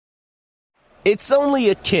It's only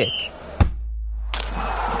a kick,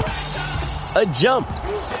 a jump,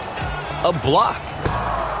 a block.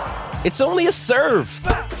 It's only a serve.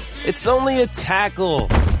 It's only a tackle,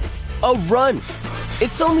 a run.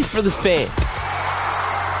 It's only for the fans.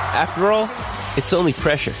 After all, it's only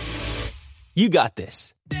pressure. You got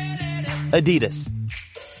this. Adidas.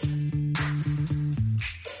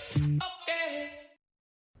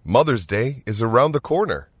 Mother's Day is around the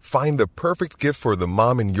corner. Find the perfect gift for the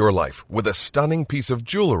mom in your life with a stunning piece of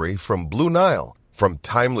jewelry from Blue Nile. From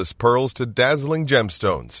timeless pearls to dazzling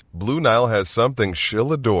gemstones, Blue Nile has something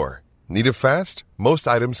she'll adore. Need it fast? Most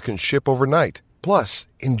items can ship overnight. Plus,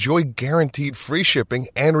 enjoy guaranteed free shipping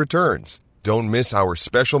and returns. Don't miss our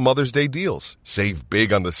special Mother's Day deals. Save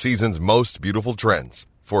big on the season's most beautiful trends.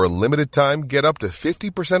 For a limited time, get up to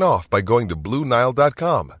 50% off by going to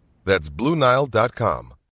BlueNile.com. That's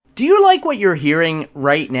BlueNile.com. Do you like what you're hearing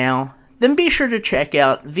right now? Then be sure to check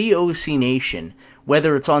out VOC Nation.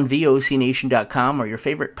 Whether it's on VOCNation.com or your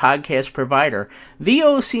favorite podcast provider,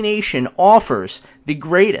 VOC Nation offers the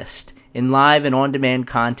greatest in live and on-demand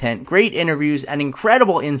content, great interviews, and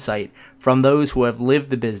incredible insight from those who have lived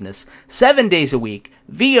the business. 7 days a week,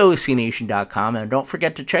 VOCNation.com, and don't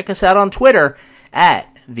forget to check us out on Twitter at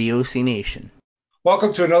VOC Nation.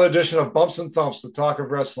 Welcome to another edition of Bumps and Thumps, the talk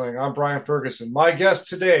of wrestling. I'm Brian Ferguson. My guest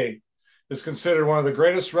today is considered one of the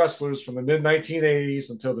greatest wrestlers from the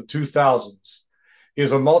mid-1980s until the 2000s. He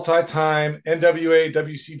is a multi-time NWA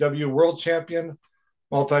WCW World Champion,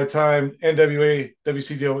 multi-time NWA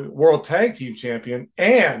WCW World Tag Team Champion,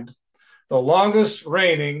 and the longest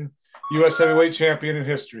reigning U.S. Heavyweight Champion in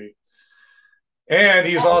history. And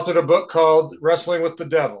he's authored a book called Wrestling with the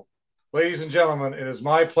Devil. Ladies and gentlemen, it is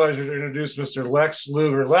my pleasure to introduce Mr. Lex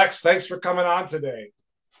Luger. Lex, thanks for coming on today.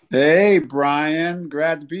 Hey, Brian.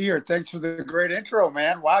 Glad to be here. Thanks for the great intro,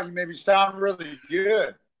 man. Wow, you made me sound really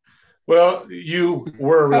good. Well, you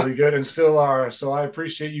were really good and still are, so I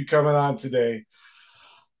appreciate you coming on today.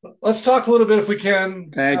 Let's talk a little bit, if we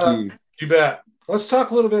can. Thank you. You bet. Let's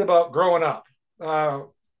talk a little bit about growing up. What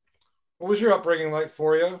was your upbringing like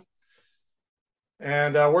for you?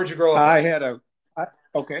 And where'd you grow up?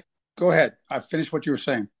 Okay. Go ahead. I finished what you were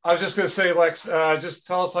saying. I was just going to say, Lex, just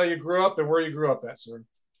tell us how you grew up and where you grew up at, sir.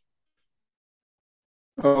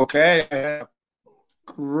 Okay. I had a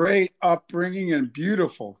great upbringing in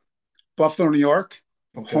beautiful Buffalo, New York,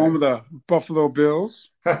 home of the Buffalo Bills.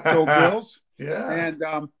 Go Bills. Yeah. And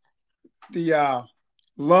the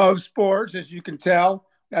love sports, as you can tell.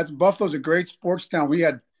 Buffalo's a great sports town. We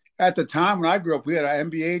had, at the time when I grew up, we had an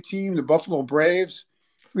NBA team, the Buffalo Braves.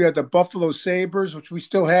 We had the Buffalo Sabres, which we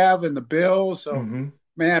still have, and the Bills. So,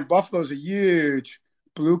 man, Buffalo's a huge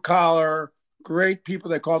blue-collar, great people.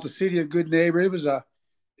 They call it the city of good neighbors.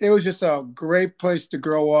 It was just a great place to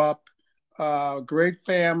grow up. Great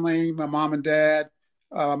family, my mom and dad.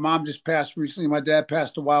 Mom just passed recently. My dad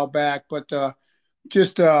passed a while back. But I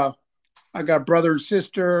got a brother and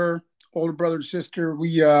sister, older brother and sister.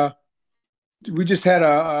 We just had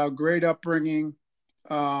a great upbringing.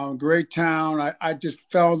 Great town. I just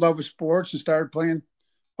fell in love with sports and started playing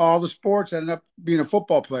all the sports. I ended up being a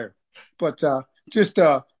football player, but just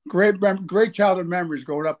great childhood memories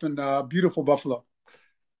growing up in beautiful Buffalo.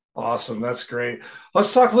 Awesome. That's great.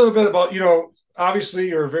 Let's talk a little bit about, obviously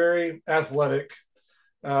you're very athletic.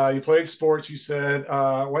 You played sports, you said,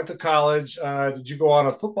 went to college. Did you go on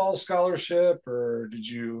a football scholarship or did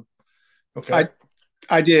you? Okay.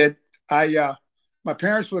 I did. My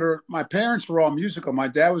parents were all musical. My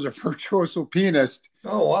dad was a virtuoso pianist.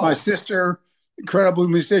 Oh, wow. My sister, incredible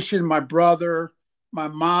musician. My brother, my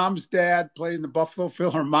mom's dad played in the Buffalo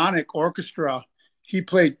Philharmonic Orchestra. He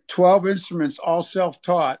played 12 instruments, all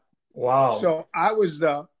self-taught. Wow. So I was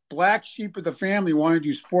the black sheep of the family wanting to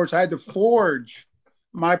do sports. I had to forge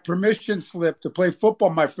my permission slip to play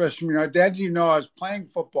football my freshman year. My dad didn't even know I was playing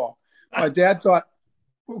football. My dad thought,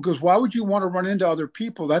 because why would you want to run into other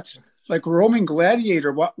people? That's like a Roman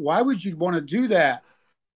gladiator. Why would you want to do that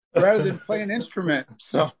rather than play an instrument?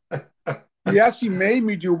 So he actually made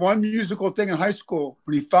me do one musical thing in high school.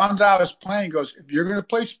 When he found out I was playing, he goes, if you're going to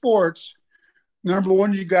play sports, number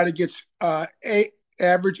one, you got to get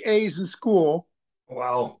average A's in school.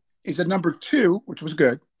 Wow. He said number two, which was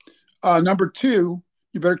good. Number two,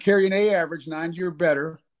 you better carry an A average, 90 or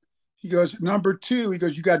better. He goes, number two, you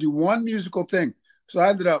got to do one musical thing. So I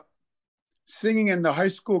ended up singing in the high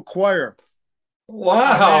school choir.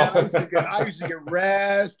 Wow. I used to get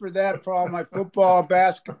razzed for that for all my football,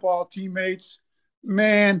 basketball teammates.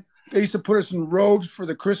 Man, they used to put us in robes for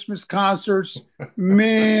the Christmas concerts.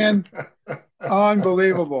 Man,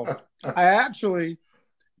 unbelievable. I actually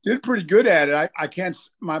did pretty good at it. I can't,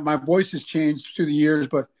 my voice has changed through the years,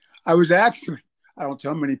 but I was actually, I don't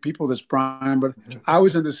tell many people this, Brian, but I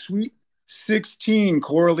was in the Sweet 16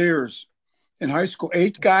 Choraleers in high school,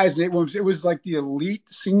 8 guys and 8 women. It was like the elite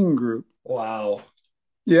singing group. Wow.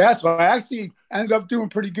 Yeah, so I actually ended up doing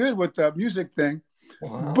pretty good with the music thing.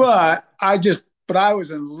 Wow. But I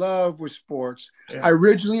was in love with sports. Yeah. I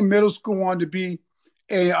originally in middle school wanted to be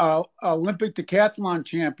a Olympic decathlon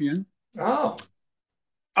champion. Oh.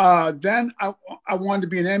 Then I wanted to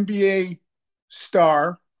be an NBA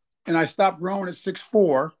star, and I stopped growing at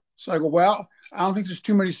 6'4". So I go, well, I don't think there's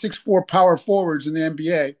too many 6'4" power forwards in the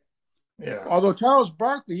NBA. Yeah. Although Charles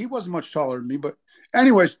Barkley, he wasn't much taller than me. But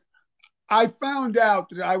anyways, I found out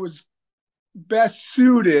that I was best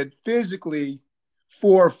suited physically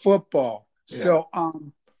for football. Yeah. So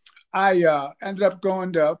I ended up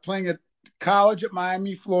going to playing at college at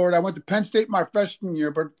Miami, Florida. I went to Penn State my freshman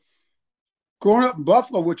year, but growing up in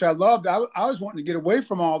Buffalo, which I loved, I was wanting to get away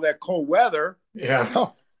from all that cold weather. Yeah.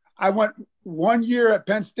 So I went 1 year at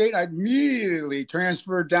Penn State. I immediately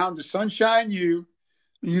transferred down to Sunshine U,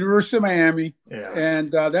 University of Miami. Yeah.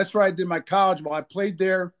 And that's where I did my college ball. I played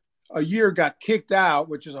there a year, got kicked out,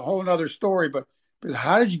 which is a whole other story. But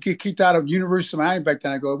how did you get kicked out of University of Miami back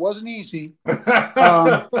then? I go, it wasn't easy.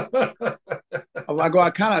 I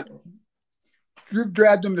kind of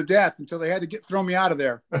dragged them to death until they had to throw me out of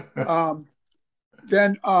there.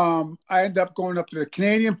 Then I ended up going up to the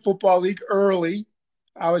Canadian Football League early.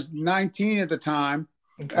 I was 19 at the time.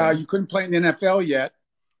 Okay. You couldn't play in the NFL yet.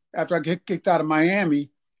 After I get kicked out of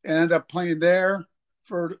Miami, and ended up playing there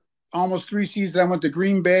for almost 3 seasons. I went to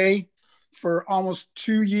Green Bay for almost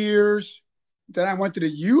 2 years. Then I went to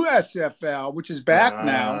the USFL, which is back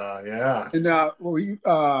now. Yeah. And I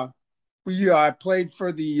played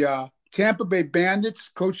for the Tampa Bay Bandits,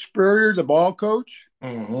 Coach Spurrier, the ball coach.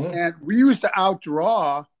 Mm-hmm. And we used to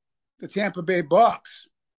outdraw the Tampa Bay Bucks.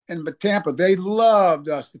 And Tampa, they loved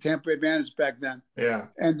us, the Tampa Bay Bandits back then. Yeah.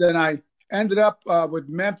 And then I ended up with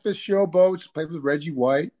Memphis Showboats, played with Reggie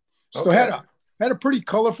White. So Okay. had a pretty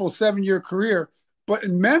colorful 7-year career. But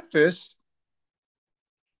in Memphis,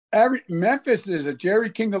 Memphis is a Jerry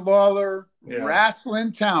King the Lawler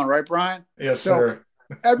wrestling town, right, Brian? Yes, So sir.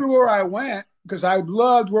 everywhere I went, because I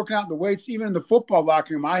loved working out in the weights, even in the football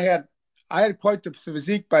locker room, I had quite the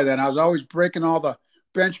physique by then. I was always breaking all the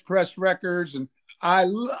bench press records, and I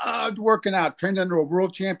loved working out. Trained under a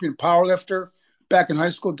world champion powerlifter back in high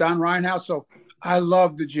school, Don Reinhouse. So I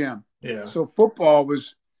loved the gym. Yeah. So football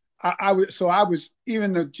was, I was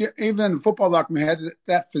even in the football locker room had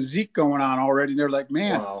that physique going on already. And they're like,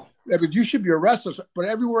 man, Wow. you should be a wrestler. But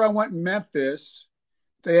everywhere I went in Memphis,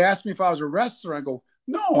 they asked me if I was a wrestler. I go,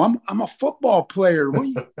 no, I'm a football player.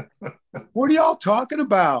 What are y'all talking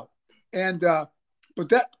about? And but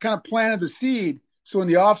that kind of planted the seed. So in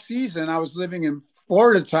the off season, I was living in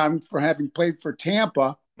Florida at the time for having played for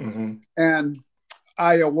Tampa, Mm-hmm. and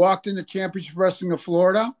I walked into Championship Wrestling of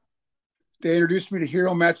Florida. They introduced me to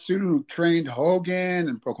Hiro Matsuda, who trained Hogan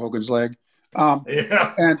and broke Hogan's leg,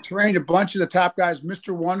 and trained a bunch of the top guys.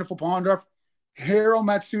 Mr. Wonderful Pondorf. Hiro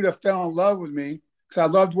Matsuda fell in love with me because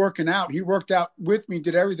I loved working out. He worked out with me,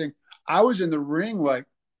 did everything. I was in the ring like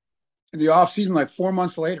in the off season, like 4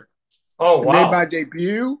 months later. Oh, wow. I made my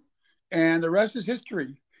debut, and the rest is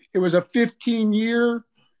history. It was a 15-year,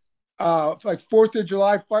 like 4th of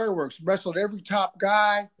July fireworks. Wrestled every top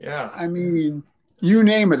guy. Yeah. I mean, you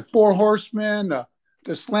name it. 4 Horsemen,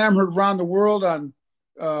 the Slam heard around the world on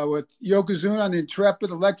with Yokozuna on the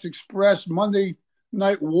Intrepid, Alex Express, Monday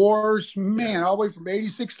Night Wars. Man, all the way from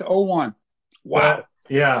 86 to 01. Wow. Well,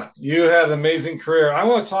 yeah, you had an amazing career. I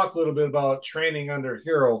want to talk a little bit about training under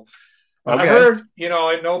Hiro. Okay. I heard,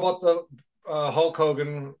 I know about the Hulk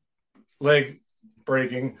Hogan leg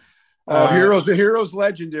breaking. Hero's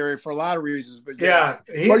legendary for a lot of reasons, but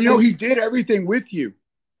he did everything with you.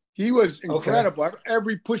 He was incredible. Okay.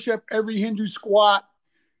 Every push-up, every Hindu squat.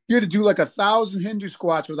 You had to do like 1,000 Hindu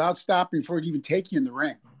squats without stopping before he'd even take you in the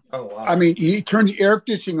ring. Oh, wow. I mean, he turned the air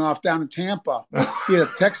conditioning off down in Tampa. He had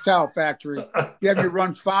a textile factory. He had you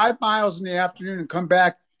run 5 miles in the afternoon and come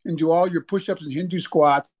back and do all your push-ups and Hindu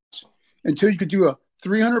squats until you could do a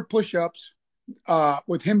 300 push-ups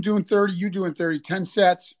with him doing 30, you doing 30, 10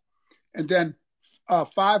 sets, and then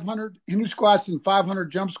 500 Hindu squats and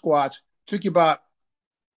 500 jump squats. Took you about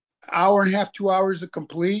an hour and a half, 2 hours to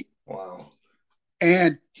complete. Wow.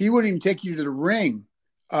 And he wouldn't even take you to the ring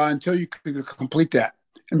until you could complete that.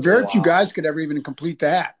 And very few guys could ever even complete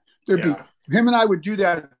that. There'd be him and I would do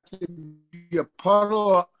that. There'd be a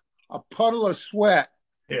puddle of sweat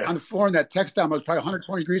on the floor in that textile. It was probably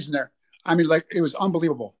 120 degrees in there. I mean, like, it was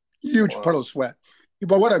unbelievable. Huge puddle of sweat.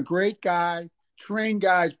 But what a great guy. Trained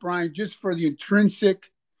guys, Brian, just for the intrinsic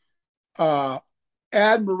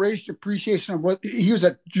admiration, appreciation of what he was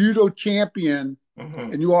a judo champion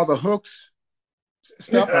and knew all the hooks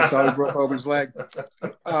stuff. I saw he broke over his leg.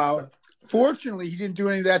 Fortunately, he didn't do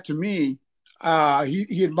any of that to me.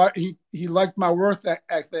 He liked my work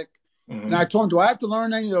ethic, and I told him, "Do I have to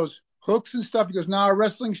learn any of those hooks and stuff?" He goes, "No,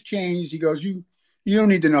 wrestling's changed." He goes, "You don't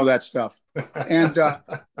need to know that stuff." And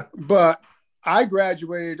but I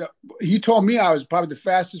graduated. He told me I was probably the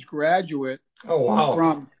fastest graduate. Oh wow!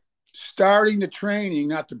 From starting the training,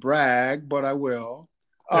 not to brag, but I will.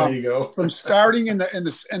 There you go. From starting in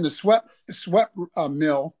the sweat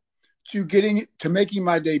mill to making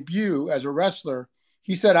my debut as a wrestler,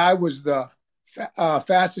 he said I was the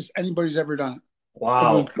fastest anybody's ever done it.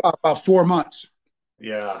 Wow! It was about 4 months.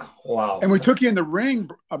 Yeah. Wow. And we took you in the ring,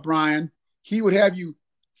 Brian. He would have you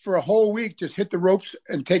for a whole week just hit the ropes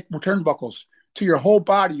and take turnbuckles to your whole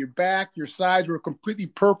body, your back, your sides were completely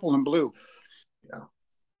purple and blue. Yeah.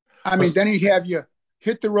 I mean, then he'd have you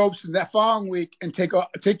hit the ropes in that following week and take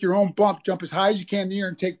your own bump, jump as high as you can in the air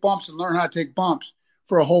and take bumps and learn how to take bumps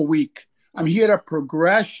for a whole week. I mean, he had a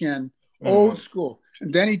progression, old school.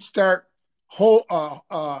 And then he'd start an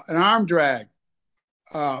arm drag.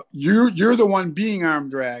 You're the one being arm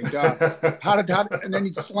dragged. And then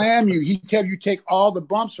he'd slam you. He'd have you take all the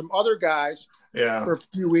bumps from other guys for a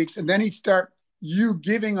few weeks. And then he'd start you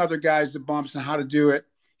giving other guys the bumps and how to do it.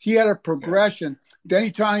 He had a progression. Then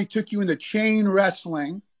he took you into chain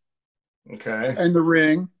wrestling. Okay. In the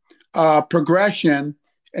ring, progression.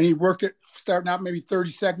 And he worked it starting out maybe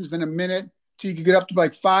 30 seconds, then a minute, till you could get up to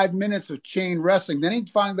like 5 minutes of chain wrestling. Then he'd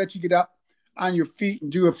finally let you get up on your feet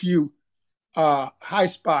and do a few high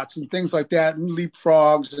spots and things like that, and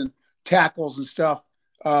leapfrogs and tackles and stuff,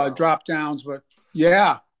 drop downs. But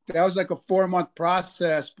yeah, that was like a 4-month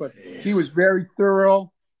process, but he was very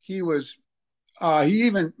thorough. He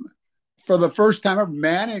even, for the first time ever,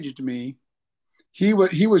 managed me. He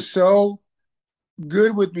was so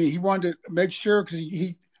good with me. He wanted to make sure, because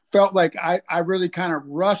he felt like I really kind of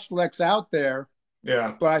rushed Lex out there.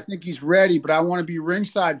 Yeah. But I think he's ready, but I want to be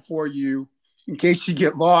ringside for you in case you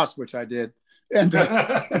get lost, which I did. And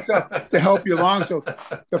so, to help you along. So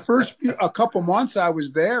the first a couple months I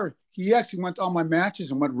was there, he actually went to all my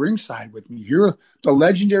matches and went ringside with me. You're the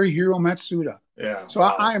legendary Hiro Matsuda. Yeah. So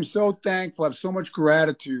wow. I am so thankful. I have so much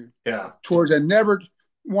gratitude towards it. Never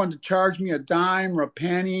wanted to charge me a dime or a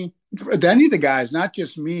penny to any of the guys, not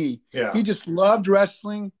just me. Yeah. He just loved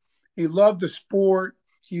wrestling. He loved the sport.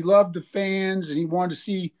 He loved the fans, and he wanted to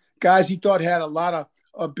see guys he thought had a lot of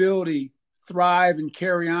ability thrive and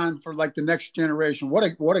carry on for like the next generation. What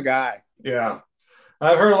a guy. Yeah.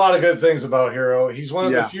 I've heard a lot of good things about Hiro. He's one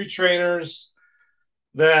of the few trainers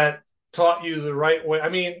that taught you the right way. I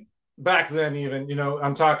mean, back then even,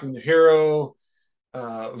 I'm talking Hiro,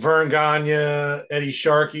 Vern Gagne, Eddie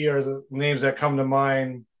Sharkey are the names that come to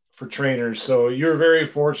mind for trainers. So you're very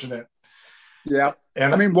fortunate. Yeah.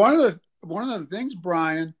 And I mean, one of the things,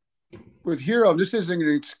 Brian, with Hiro, this isn't an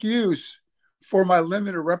excuse for my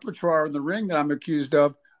limited repertoire in the ring that I'm accused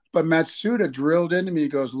of, but Matsuda drilled into me.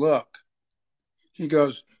 He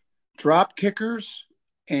goes, drop kickers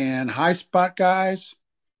and high spot guys.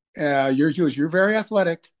 You're very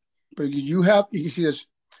athletic, but he says,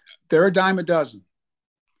 they're a dime a dozen.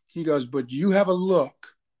 He goes, but you have a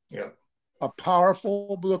look, a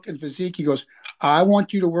powerful look and physique. He goes, I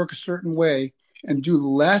want you to work a certain way and do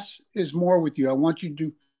less is more with you. I want you to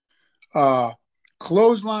do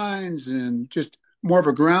clotheslines and just more of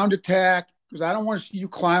a ground attack, because I don't want to see you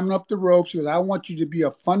climbing up the ropes, because I want you to be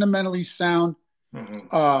a fundamentally sound,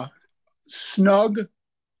 snug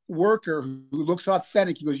worker who looks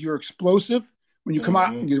authentic. He goes, you're explosive. When you come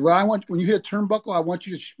out, he goes, when you hit a turnbuckle, I want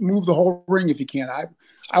you to move the whole ring if you can.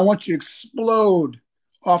 I want you to explode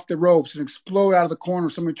off the ropes and explode out of the corner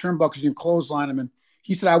of so many turnbuckles and clothesline them. And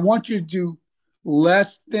he said, I want you to do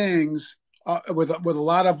less things with a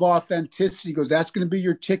lot of authenticity. He goes, that's going to be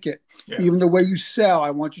your ticket. Even the way you sell, I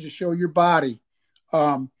want you to show your body.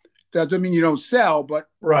 That doesn't mean you don't sell, but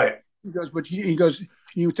right. He goes,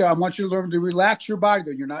 I want you to learn to relax your body.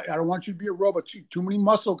 Though I don't want you to be a robot. Too many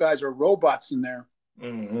muscle guys are robots in there.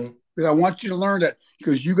 Because I want you to learn that,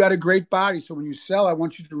 because you got a great body. So when you sell, I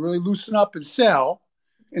want you to really loosen up and sell.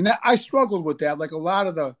 And that I struggled with that, like a lot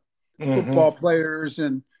of the football players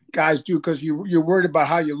and guys do, because you're worried about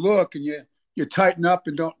how you look, and you tighten up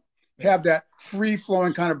and don't have that free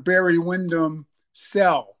flowing kind of Barry Windham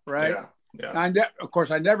sell, right? Yeah. Of course,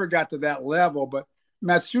 I never got to that level, but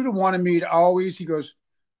Matsuda wanted me to always. He goes,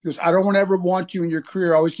 I don't ever want you in your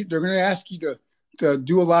career. They're going to ask you to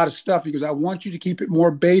do a lot of stuff. He goes, I want you to keep it more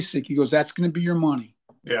basic. He goes, that's going to be your money.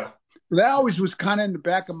 Yeah. That always was kind of in the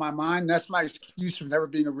back of my mind. That's my excuse for never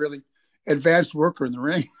being a really advanced worker in the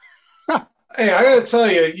ring. Hey, I got to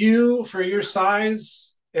tell you, you for your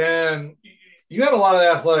size and you had a lot of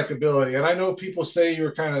athletic ability. And I know people say you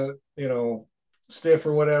were kind of, stiff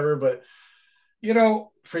or whatever, but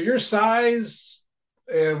for your size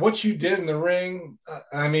and what you did in the ring,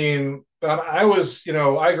 I mean, I was,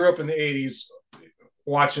 I grew up in the 80s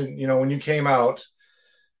watching, when you came out.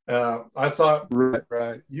 I thought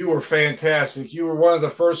Right. you were fantastic. You were one of the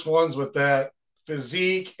first ones with that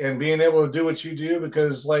physique and being able to do what you do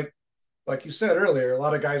because, like you said earlier, a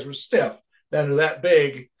lot of guys were stiff that are that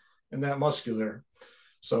big and that muscular.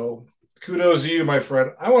 So kudos to you, my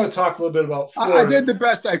friend. I want to talk a little bit about Florida. I did the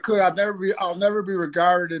best I could. I'll never be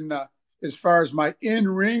regarded as far as my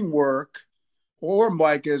in-ring work or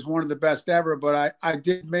Mike as one of the best ever, but I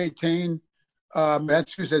did maintain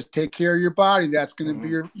Matsu says, take care of your body. That's going to be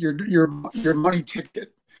your money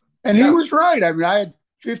ticket. And he was right. I mean, I had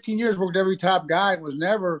 15 years worked every top guy and was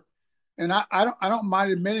never, and I don't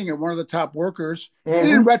mind admitting it, one of the top workers. And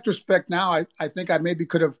in retrospect now, I think I maybe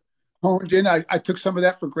could have honed in. I took some of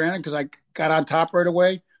that for granted because I got on top right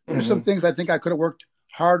away. There's some things I think I could have worked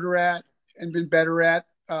harder at and been better at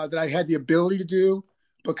that I had the ability to do,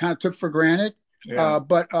 but kind of took for granted. Yeah.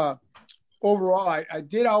 But overall, I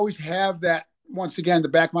did always have that. Once again, the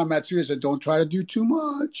back of my Matsuri said, don't try to do too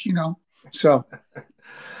much, So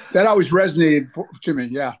that always resonated to me,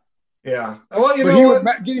 yeah. Yeah. Well,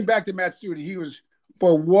 getting back to Matsuri,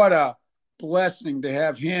 what a blessing to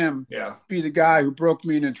have him be the guy who broke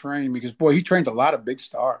me into training because, boy, he trained a lot of big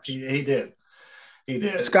stars. He did.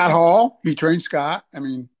 Scott Hall, he trained Scott. I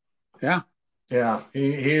mean, yeah. Yeah,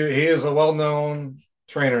 he is a well-known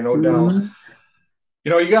trainer, no doubt.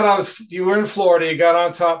 You were in Florida, you got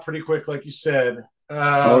on top pretty quick, like you said.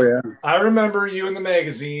 I remember you in the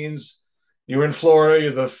magazines. You were in Florida,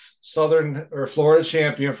 you're the Southern or Florida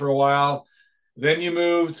champion for a while. Then you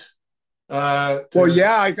moved. I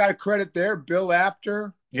got a credit there. Bill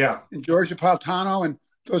Apter. Yeah. And George Napolitano and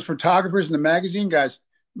those photographers in the magazine guys.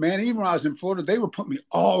 Man, even when I was in Florida, they were putting me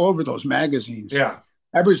all over those magazines. Yeah.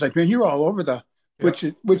 Everybody's like, man, you're all over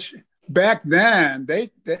which back then,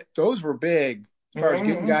 those were big. As far as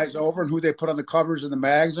getting guys over and who they put on the covers of the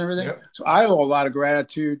mags and everything. Yep. So I owe a lot of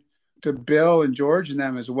gratitude to Bill and George and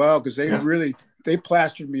them as well because they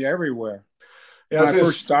plastered me everywhere when I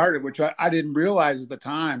first started, which I didn't realize at the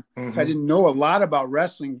time. Mm-hmm. I didn't know a lot about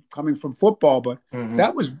wrestling coming from football, but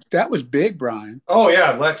that was big, Brian. Oh,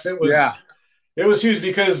 yeah, Lex, it was huge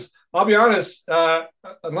because I'll be honest,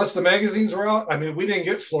 unless the magazines were out, I mean, we didn't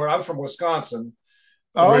get Florida. I'm from Wisconsin.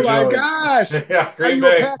 Oh, my gosh. Yeah, Green Are you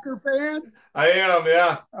Bay. a Packer fan? I am,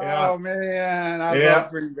 yeah. Oh, man. I love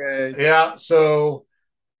Green Bay. Yeah. So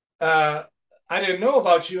I didn't know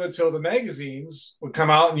about you until the magazines would come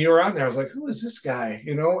out and you were on there. I was like, who is this guy?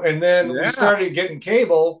 And then we started getting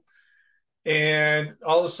cable and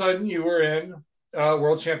all of a sudden you were in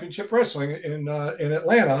World Championship Wrestling in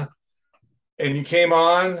Atlanta and you came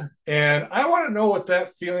on. And I want to know what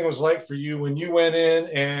that feeling was like for you when you went in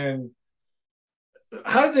and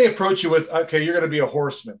how did they approach you with, okay, you're going to be a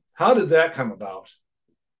horseman? How did that come about?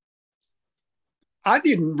 I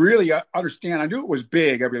didn't really understand. I knew it was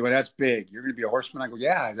big. Everybody, that's big. You're going to be a horseman. I go,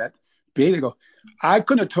 yeah, is that big? They go, I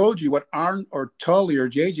couldn't have told you what Arn or Tully or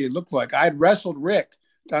JJ looked like. I had wrestled Rick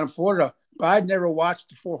down in Florida, but I'd never watched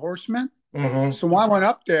the Four Horsemen. Mm-hmm. So when I went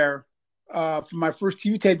up there for my first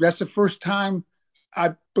TV tape, that's the first time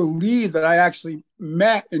I believe that I actually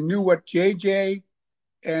met and knew what JJ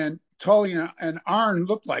and Tully and Arn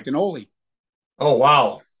looked like, and Ole. Oh,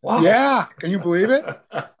 wow. Wow. Yeah. Can you believe it?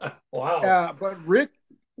 Wow. But Rick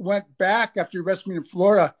went back after he wrestled me in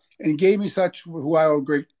Florida and gave me who I owe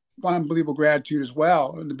great, unbelievable gratitude as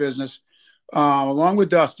well in the business, along with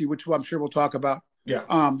Dusty, which I'm sure we'll talk about.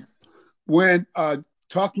 Yeah. When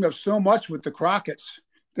talking up so much with the Crockett's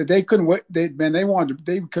that they couldn't wait. They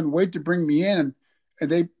couldn't wait to bring me in,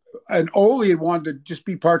 and Ole had wanted to just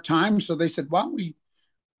be part time, so they said, why don't we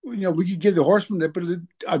could give the Horsemen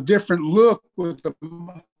a different look with the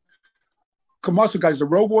muscle guys. The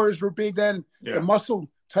Road Warriors were big then. Yeah. The muscle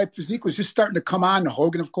type physique was just starting to come on.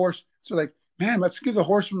 Hogan, of course. So like, man, let's give the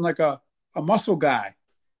Horseman like a muscle guy.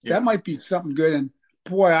 Yeah. That might be something good. And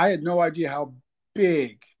boy, I had no idea how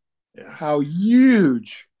big, how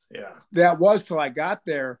huge that was till I got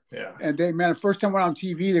there. Yeah. And the first time I went on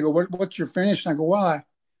TV, they go, what's your finish? And I go, well,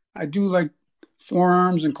 I do like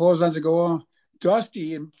forearms and clotheslines. I go, oh.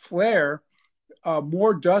 Dusty and Flair,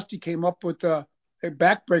 more Dusty came up with a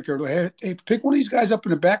backbreaker. Hey, pick one of these guys up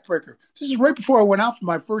in a backbreaker. This is right before I went out for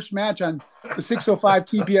my first match on the 605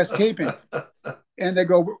 TBS taping. And they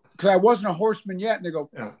go, because I wasn't a horseman yet. And they go,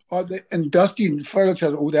 and Dusty and Flair looked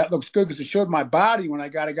at, oh, that looks good because it showed my body when I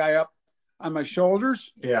got a guy up on my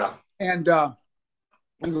shoulders. Yeah. And I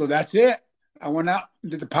go, that's it. I went out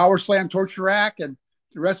and did the power slam torture rack, and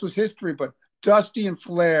the rest was history. But Dusty and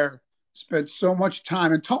Flair spent so much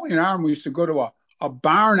time. And Tony and Arn, we used to go to a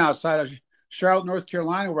barn outside of Charlotte, North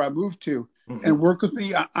Carolina, where I moved to, and work with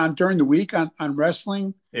me on during the week on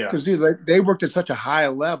wrestling. Yeah. Because they worked at such a high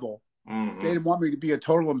level. They didn't want me to be a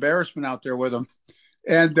total embarrassment out there with them.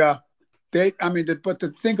 And but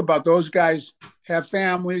to think about those guys have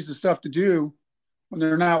families and stuff to do when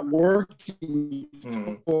they're not working.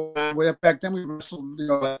 Back then we wrestled,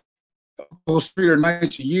 those 3 or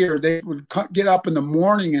nights a year. They would get up in the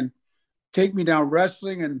morning and take me down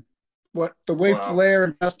wrestling, and the way Flair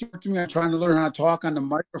and Dusty worked with me, I'm trying to learn how to talk on the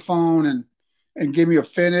microphone and give me a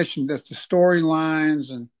finish and that's the storylines.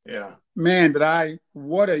 And man, like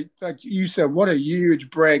you said, what a huge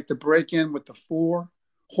break to break in with the 4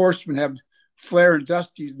 horsemen, have Flair and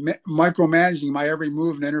Dusty micromanaging my every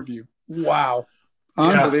move and interview. Wow.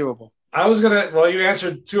 Unbelievable. I was going to, you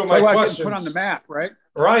answered 2 of my questions. Put on the map, right?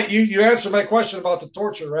 Right. You answered my question about the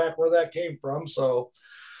torture rack, where that came from. So.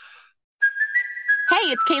 Hey,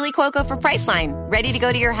 it's Kaylee Cuoco for Priceline. Ready to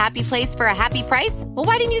go to your happy place for a happy price? Well,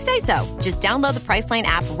 why didn't you say so? Just download the Priceline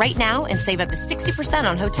app right now and save up to 60%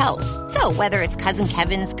 on hotels. So whether it's Cousin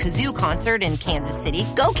Kevin's Kazoo Concert in Kansas City,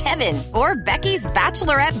 go Kevin, or Becky's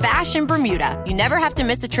Bachelorette Bash in Bermuda, you never have to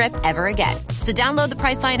miss a trip ever again. So download the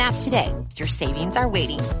Priceline app today. Your savings are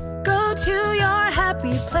waiting. Go to your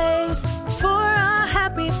happy place for a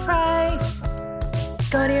happy price.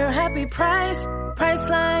 Go to your happy price,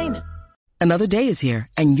 Priceline. Another day is here,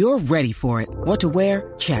 and you're ready for it. What to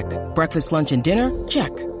wear? Check. Breakfast, lunch, and dinner? Check.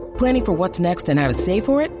 Planning for what's next and how to save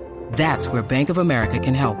for it? That's where Bank of America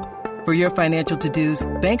can help. For your financial to-dos,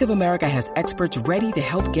 Bank of America has experts ready to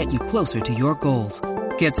help get you closer to your goals.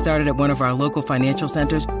 Get started at one of our local financial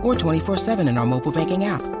centers or 24/7 in our mobile banking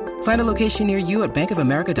app. Find a location near you at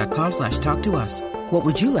bankofamerica.com/talktous. What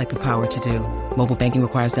would you like the power to do? Mobile banking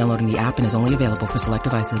requires downloading the app and is only available for select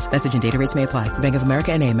devices. Message and data rates may apply. Bank of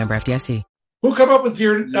America N.A., member FDIC. Who came up with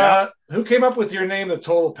your name, The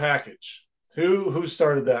Total Package? Who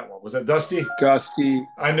started that one? Was it Dusty? Dusty.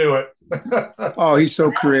 I knew it. Oh, he's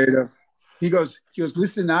so creative. He goes,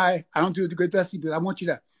 listen, I don't do the good Dusty, but I want you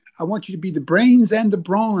to be the brains and the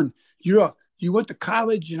brawn. You went to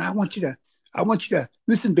college, and I want you to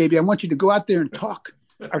listen, baby. I want you to go out there and talk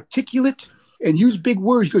articulate and use big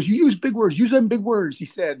words. He goes, you use big words, use them big words. He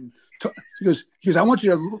said. He goes, I want you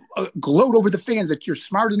to gloat over the fans that you're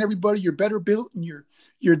smarter than everybody, you're better built, and you're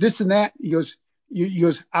this and that. He goes,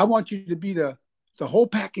 I want you to be the whole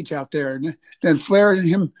package out there. And then Flair and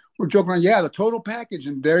him were joking around, the total package.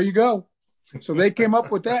 And there you go. So they came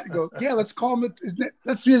up with that and go, let's call him,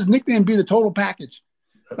 let's his nickname be the total package.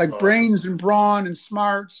 That's like awesome. Brains and brawn and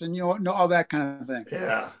smarts and, all that kind of thing.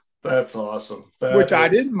 Yeah, that's awesome. Which I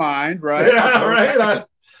didn't mind, right? Yeah, right.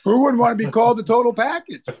 Who wouldn't want to be called the total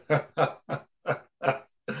package? So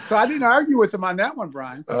I didn't argue with him on that one,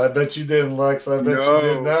 Brian. I bet you didn't, Lex. I bet you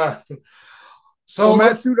did not. So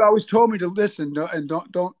Matt Suda always told me to listen and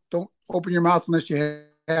don't open your mouth unless you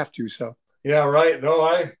have to. So yeah, right. No,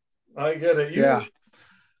 I get it. Yeah.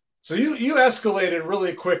 So you escalated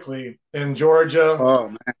really quickly in Georgia. Oh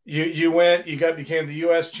man. You became the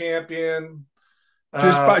U.S. champion.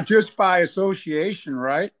 Just by association,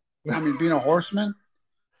 right? I mean, being a horseman.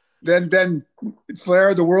 Then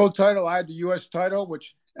Flair, the world title. I had the U.S. title,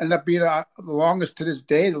 which ended up being the longest to this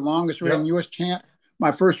day, the longest reigning U.S. champ.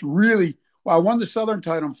 My first I won the Southern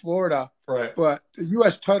title in Florida, right? But the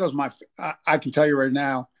U.S. title is I can tell you right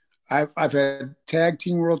now, I've had tag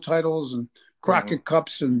team world titles and Crockett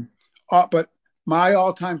Cups but my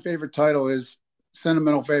all-time favorite title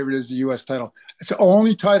sentimental favorite is the U.S. title. It's the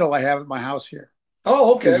only title I have at my house here.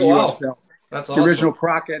 Oh, okay, wow, that's awesome. The original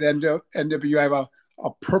Crockett NW. I have a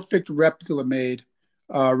perfect replica made.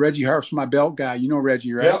 Reggie Harp's my belt guy. You know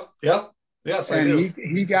Reggie, right? Yep. Yes, and I do.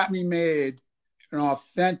 he got me made an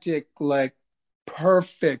authentic,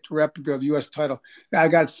 perfect replica of the U.S. title. I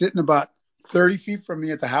got it sitting about 30 feet from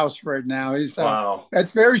me at the house right now. Wow.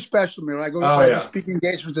 That's very special to me. When I go to speaking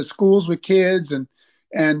engagements at schools with kids and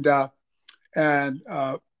when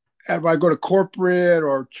I go to corporate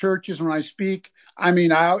or churches when I speak, I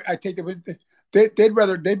mean, I take they'd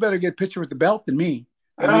better get a picture with the belt than me.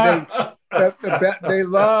 I mean, they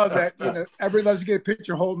love that. Everybody loves to get a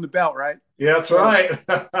picture holding the belt, right? Yeah, that's right.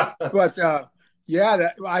 But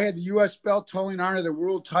I had the U.S. belt, Tony and Arn, the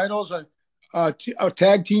world titles,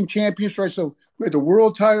 tag team champions, right? So we had the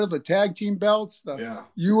world title, the tag team belts, the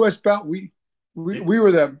U.S. belt. We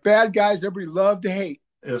were the bad guys everybody loved to hate.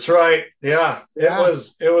 That's right. Yeah.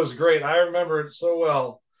 It was great. I remember it so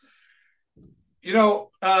well.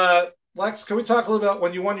 Lex, can we talk a little about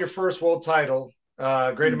when you won your first world title,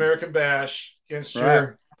 Great American Bash, Right.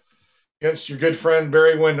 against your good friend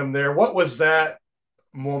Barry Windham there? What was that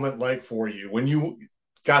moment like for you when you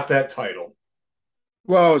got that title?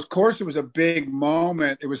 Well, of course, it was a big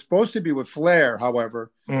moment. It was supposed to be with Flair,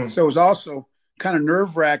 however. Mm. So it was also kind of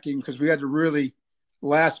nerve-wracking because we had to really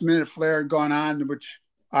last minute. Flair had gone on, which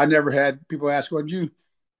I never had. People ask, well, you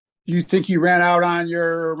think he ran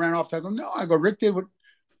off? I go, no. I go, Rick did what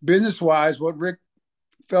business-wise, what Rick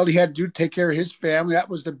felt he had to do to take care of his family. That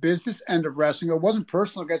was the business end of wrestling. It wasn't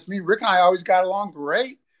personal against me. Rick and I always got along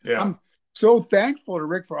great. Yeah. I'm so thankful to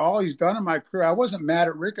Rick for all he's done in my career. I wasn't mad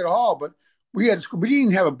at Rick at all, but we didn't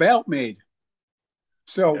even have a belt made.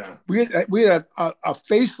 So Yeah. we had a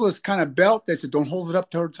faceless kind of belt. They said, don't hold it up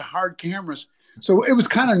towards the hard cameras. So it was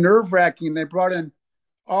kind of nerve-wracking. They brought in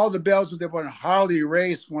all the belts. They brought in Harley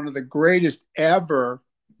Race, one of the greatest ever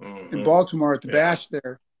in Baltimore at the Bash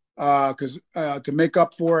there. Because to make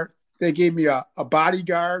up for it, they gave me a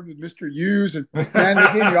bodyguard with Mr. Hughes, and man,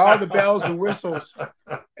 they gave me all the bells and whistles,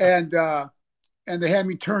 and they had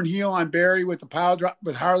me turn heel on Barry with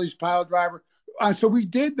with Harley's pile driver. So we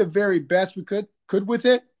did the very best we could with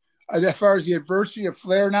it, as far as the adversity of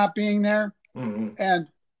Flair not being there, and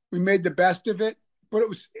we made the best of it. But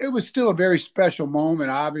it was still a very special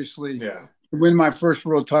moment, obviously. Yeah. To win my first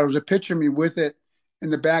world title. There was a picture of me with it in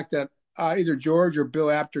the back that either George or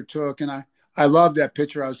Bill Apter took, and I loved that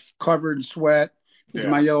picture. I was covered in sweat with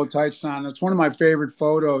my yellow tights on. It's one of my favorite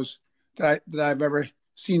photos that I've ever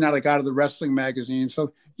seen out of the wrestling magazine.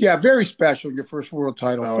 So yeah, very special. Your first world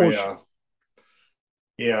title. Oh yeah. Sure.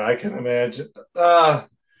 Yeah, I can imagine.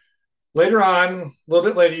 Later on, a little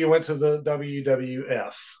bit later, you went to the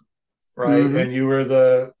WWF, right? Mm-hmm. And you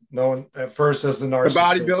were known at first as the Narcissist.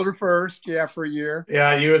 The bodybuilder first, for a year.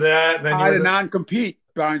 Yeah, you were that. And then I did non-compete,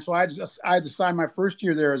 Brian. So I had to sign my first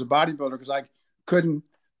year there as a bodybuilder because I couldn't.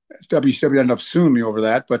 WCW ended up suing me over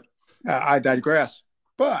that, but I digress.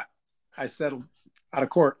 But I settled out of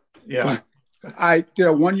court. Yeah. But I did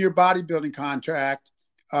a 1-year bodybuilding contract.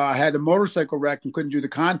 I had the motorcycle wreck and couldn't do the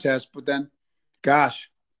contest, but then, gosh,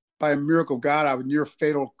 by a miracle of God, I was near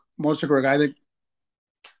fatal motorcycle wreck. I think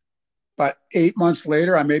about 8 months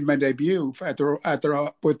later, I made my debut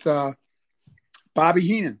with Bobby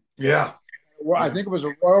Heenan. Yeah. I think it was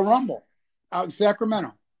a Royal Rumble out in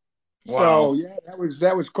Sacramento. Wow. So yeah,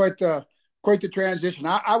 that was quite the transition.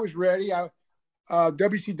 I was ready.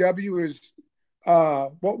 WCW is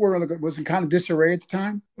was in kind of disarray at the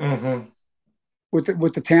time. Mm-hmm. With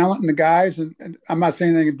the talent and the guys, and I'm not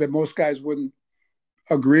saying anything that most guys wouldn't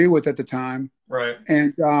agree with at the time. Right.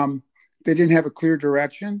 And they didn't have a clear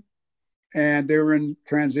direction, and they were in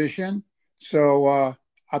transition. So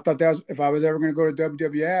I thought that was, if I was ever going to go to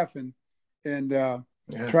WWF and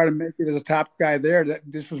try to make it as a top guy there, that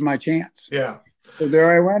this was my chance. Yeah. So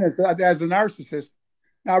there I went as a Narcissist.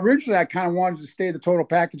 Now originally I kind of wanted to stay the total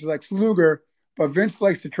package like Luger, but Vince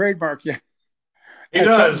likes to trademark you. He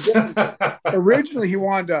does. Originally, he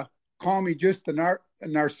wanted to call me just the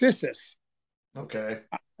Narcissus. Okay.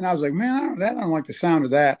 And I was like, man, I don't like the sound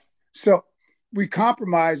of that. So we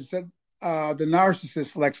compromised and said the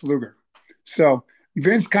Narcissus Lex Luger. So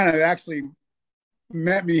Vince kind of actually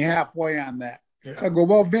met me halfway on that. Yeah. So I go,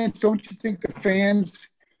 well, Vince, don't you think the fans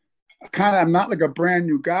I'm not like a brand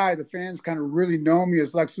new guy. The fans kind of really know me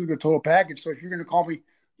as Lex Luger total package. So if you're going to call me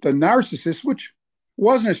the Narcissist, which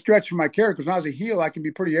wasn't a stretch for my character because when I was a heel, I can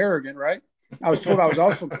be pretty arrogant, right? I was told I was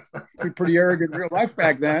also pretty arrogant in real life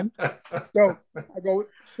back then. So I go,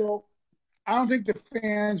 so I don't think the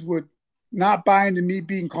fans would not buy into me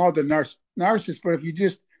being called the Narcissist, but if you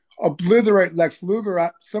just obliterate Lex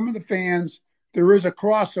Luger, some of the fans, there is a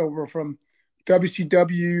crossover from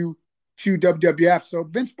WCW to WWF. So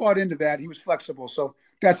Vince bought into that. He was flexible. So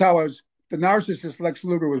that's how the Narcissist Lex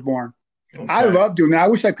Luger was born. Okay. I love doing that. I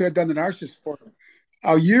wish I could have done the Narcissist for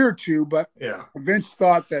a year or two, but Vince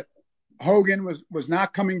thought that Hogan was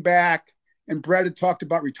not coming back, and Bret had talked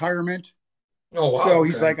about retirement. Oh, wow. So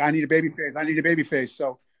he's like, I need a baby face.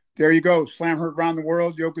 So there you go. Slam heard around the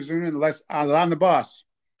world, Yokozuna, and on the bus.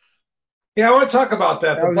 Yeah, I want to talk about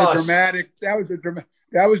that. That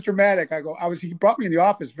was dramatic. He brought me in the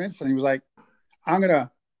office, Vince, and he was like, I'm going to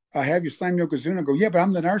have you slam Yokozuna. I go, yeah, but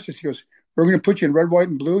I'm the Narcissist. He goes, we're going to put you in red, white,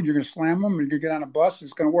 and blue, and you're going to slam them, and you're going to get on a bus, and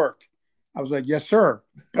it's going to work. I was like, yes, sir.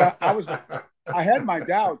 But I had my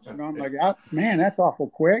doubts. I'm like, man, that's awful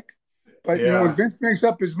quick. But when Vince makes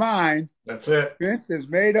up his mind, that's it. Vince has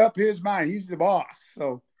made up his mind. He's the boss.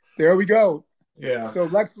 So there we go. Yeah. So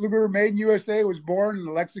Lex Luger, made in USA, was born in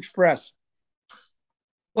the Lex Express.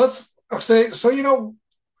 Let's say, so you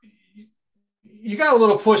got a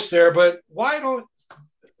little push there, but why don't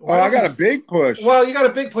Oh, I got a big push. Well, you got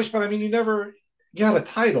a big push, but I mean, you got a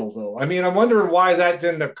title though. I mean, I'm wondering why that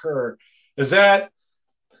didn't occur. Is that,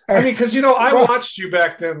 I mean, because I watched you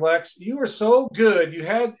back then, Lex. You were so good. You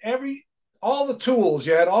had all the tools.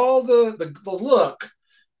 You had all the look,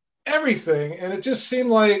 everything, and it just seemed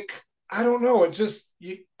like, I don't know.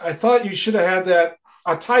 I thought you should have had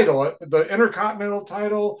a title, the Intercontinental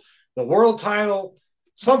title, the World title,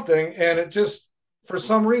 something, and it just, for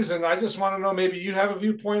some reason, I just want to know, maybe you have a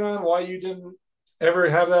viewpoint on why you didn't ever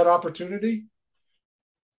have that opportunity?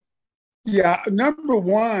 Yeah, number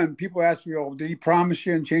one, people ask me, "Oh, did he promise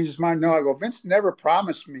you and change his mind?" No, I go, Vince never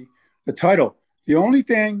promised me the title. The only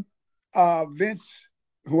thing, Vince,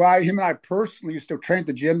 him and I personally used to train at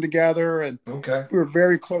the gym together, and Okay. we were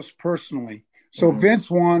very close personally. So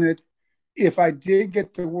Vince wanted, if I did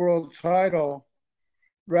get the world title,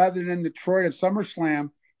 rather than Detroit at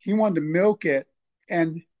SummerSlam, he wanted to milk it,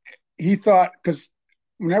 and he thought, because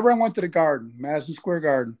whenever I went to the Garden, Madison Square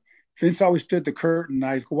Garden, Vince always stood the curtain.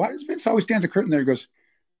 I go, why does Vince always stand the curtain there? He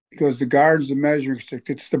goes, the Garden's the measuring stick.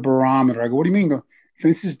 It's the barometer. I go, what do you mean?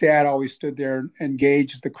 Vince's dad always stood there and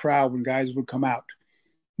gauged the crowd when guys would come out,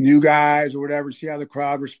 new guys or whatever, see how the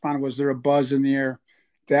crowd responded. Was there a buzz in the air?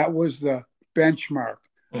 That was the benchmark.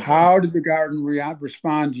 How did the Garden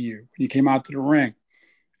respond to you when you came out to the ring?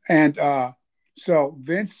 And so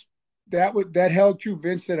Vince, that held true.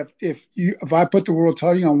 Vince said, if I put the world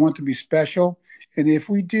title, I want to be special. And if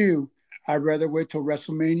we do, I'd rather wait till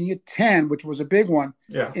WrestleMania 10, which was a big one,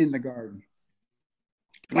 in the Garden.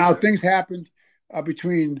 Now, things happened by the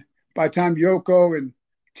time Yoko and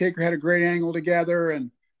Taker had a great angle together,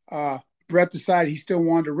 and Brett decided he still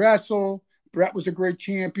wanted to wrestle. Brett was a great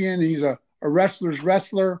champion. He's a wrestler's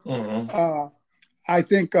wrestler. I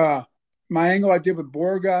think my angle I did with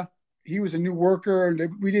Borga, he was a new worker, and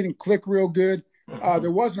we didn't click real good.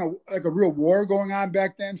 There wasn't a real war going on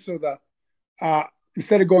back then, so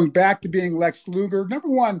instead of going back to being Lex Luger, number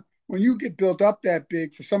one, when you get built up that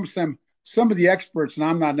big, for some of the experts, and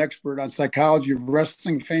I'm not an expert on psychology of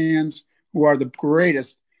wrestling fans who are the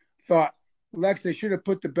greatest, thought, Lex, they should have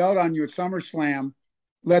put the belt on you at SummerSlam,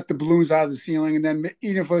 let the balloons out of the ceiling, and then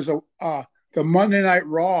even if it was the Monday Night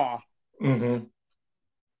Raw, a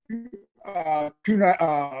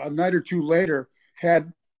night or two later,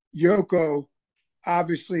 had Yoko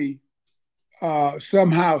obviously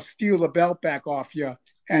somehow steal the belt back off you,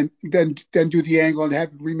 and then do the angle and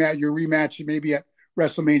have your rematch maybe at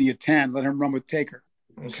WrestleMania 10, let him run with Taker.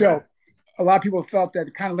 Okay. So a lot of people felt that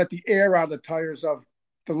it kind of let the air out of the tires of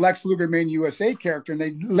the Lex Luger main USA character, and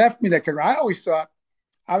they left me that character. I always thought,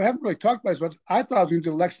 I haven't really talked about this, but I thought I was going to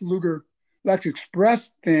do the Lex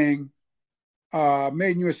Express thing,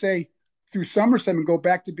 made in USA through SummerSlam and go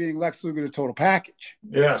back to being Lex Luger, the total package.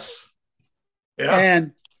 Yes. Yeah.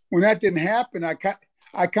 And when that didn't happen, I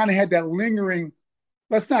kind of had that lingering,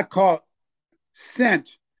 let's not call it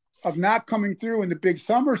scent, of not coming through in the big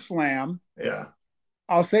SummerSlam. Yeah.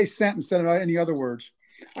 I'll say scent instead of any other words.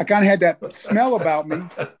 I kind of had that smell about me.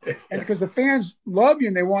 And because the fans love you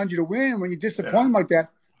and they wanted you to win, when you disappoint them like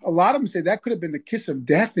that, a lot of them say that could have been the kiss of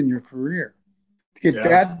death in your career. To get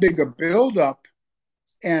that big a build-up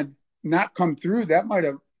and not come through, that might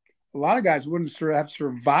have, a lot of guys wouldn't have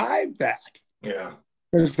survived that. Yeah.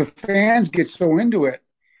 Because the fans get so into it,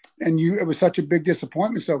 and it was such a big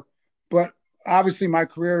disappointment. So, but obviously my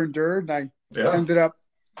career endured, and I ended up,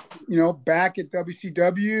 back at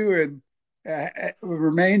WCW and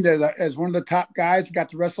remained as one of the top guys, got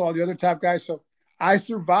to wrestle all the other top guys. So I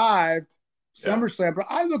survived SummerSlam, but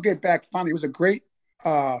I look at back finally, it was a great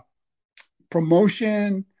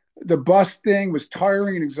promotion. The bus thing was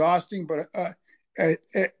tiring and exhausting, but it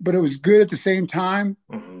was good at the same time.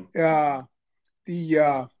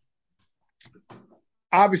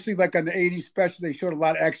 Obviously, like on the 80s special, they showed a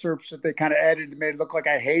lot of excerpts that they kind of added and made it look like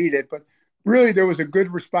I hated it, but really there was a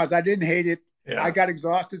good response. I didn't hate it. Yeah. I got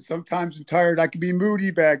exhausted sometimes and tired. I could be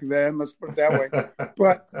moody back then, let's put it that way.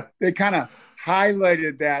 But they kind of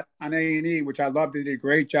highlighted that on A&E, which I loved. They did a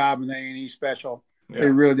great job in the A&E special. Yeah.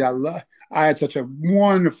 They really did. I had such a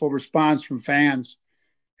wonderful response from fans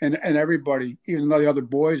and everybody, even the other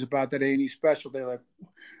boys, about that A&E special. They're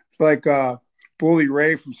like Bully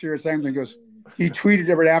Ray from Sirius XM goes, he tweeted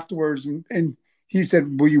it right afterwards, and he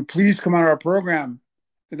said, "Will you please come on our program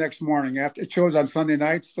the next morning after it shows on Sunday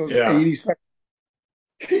nights?" Those A&E specials.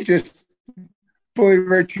 He just Bully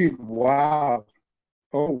Ray tweeted, "Wow,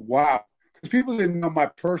 oh wow," because people didn't know my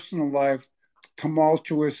personal life,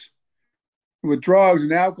 tumultuous with drugs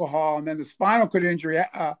and alcohol, and then the spinal cord injury.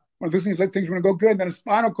 One of those things like things were going to go good, and then a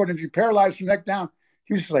spinal cord injury, paralyzed from neck down.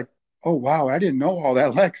 He was just like, "Oh wow, I didn't know all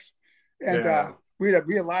that, Lex." And we had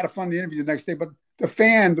a lot of fun in the interview the next day. But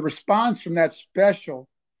the response from that special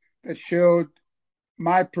that showed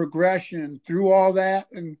my progression through all that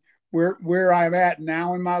and where I'm at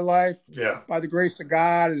now in my life, by the grace of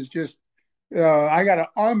God, is just I got an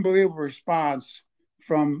unbelievable response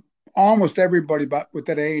from almost everybody. But with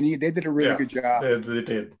that A&E, they did a really good job.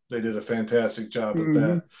 They did a fantastic job with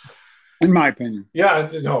that, in my opinion. Yeah,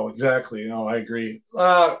 no, exactly. No, I agree.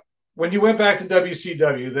 When you went back to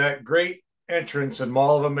WCW, that great entrance in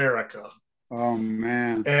Mall of America. Oh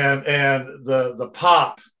man! And the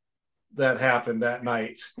pop that happened that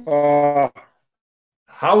night.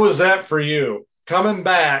 How was that for you? Coming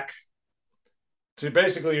back to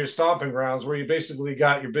basically your stomping grounds where you basically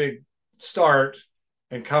got your big start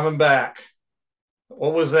and coming back.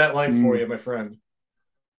 What was that like for you, my friend?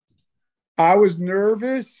 I was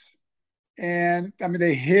nervous, and I mean,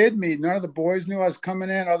 they hid me. None of the boys knew I was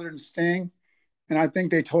coming in other than Sting. And I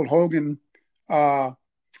think they told Hogan and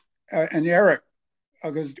Eric,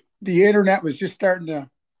 because the internet was just starting to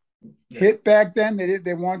hit back then.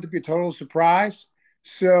 They wanted it to be a total surprise.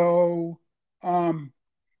 So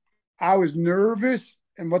I was nervous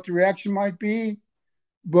and what the reaction might be,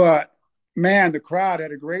 but man, the crowd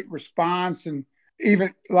had a great response, and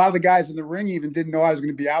even a lot of the guys in the ring even didn't know I was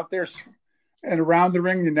going to be out there, and around the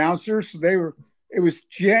ring, the announcers. So it was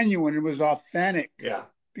genuine, it was authentic. Yeah.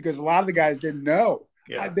 Because a lot of the guys didn't know.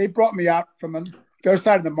 Yeah. They brought me out from the other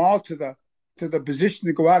side of the mall to the position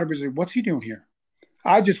to go out and was like, "What's he doing here?"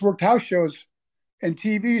 I just worked house shows and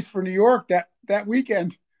TVs for New York that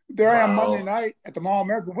weekend. There I am Monday night at the Mall of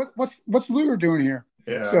America. What's Luger doing here?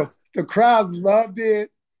 Yeah. So the crowd loved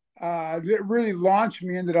it. It really launched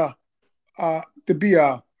me into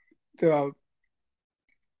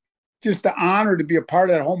just the honor to be a part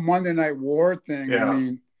of that whole Monday Night War thing. Yeah. I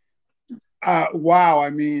mean, wow. I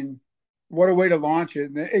mean, what a way to launch it.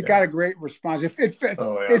 And it got a great response. It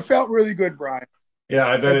felt really good, Brian. Yeah,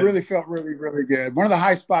 I bet it really felt really, really good. One of the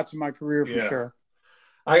high spots in my career for sure.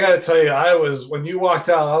 I got to tell you, when you walked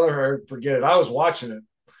out, I'll never forget it. I was watching it,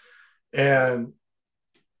 and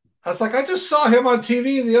I was like, I just saw him on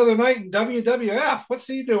TV the other night in WWF. What's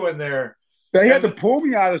he doing there? They had to pull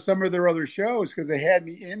me out of some of their other shows because they had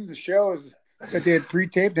me in the shows that they had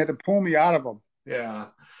pre-taped. They had to pull me out of them. Yeah,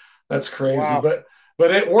 that's crazy. Wow. But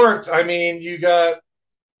it worked. I mean, you got,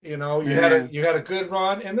 you had a good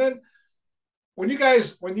run, and then when you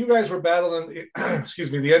guys were battling, excuse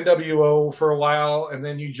me, the NWO for a while, and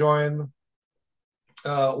then you joined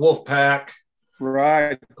Wolfpack.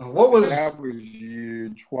 Right. That was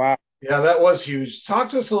huge. Wow. Yeah, that was huge.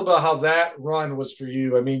 Talk to us a little about how that run was for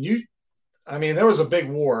you. I mean, there was a big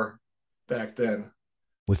war back then.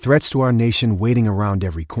 With threats to our nation waiting around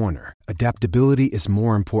every corner, adaptability is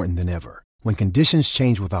more important than ever. When conditions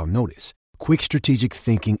change without notice, quick strategic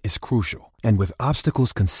thinking is crucial. And with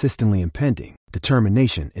obstacles consistently impending,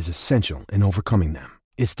 determination is essential in overcoming them.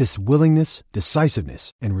 It's this willingness,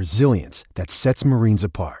 decisiveness, and resilience that sets Marines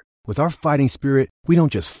apart. With our fighting spirit, we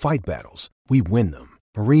don't just fight battles, we win them.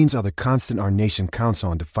 Marines are the constant our nation counts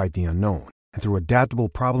on to fight the unknown. And through adaptable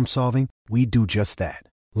problem solving, we do just that.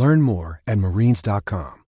 Learn more at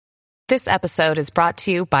marines.com. This episode is brought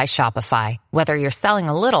to you by Shopify. Whether you're selling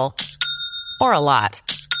a little or a lot,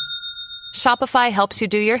 Shopify helps you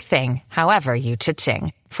do your thing, however you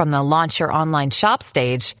cha-ching. From the launch your online shop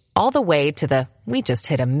stage, all the way to the we just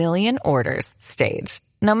hit 1 million orders stage.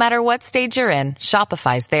 No matter what stage you're in,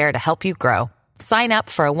 Shopify's there to help you grow. Sign up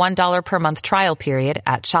for a $1 per month trial period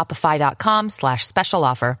at shopify.com/special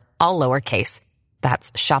offer, all lowercase.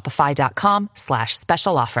 That's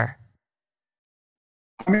shopify.com/special offer.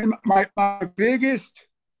 I mean, my biggest,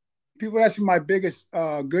 people ask me my biggest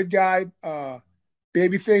good guy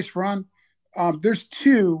babyface run. There's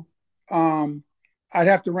two. I'd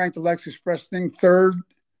have to rank the Lex Express thing third.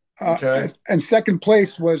 Okay. And second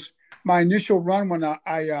place was my initial run when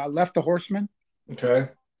I left the Horsemen. Okay.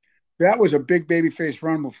 That was a big babyface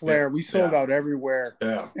run with Flair. We sold out everywhere.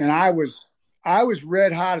 Yeah. And I was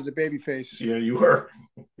red hot as a babyface. Yeah, you were.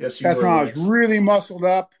 Yes, you That's were. That's when I was really muscled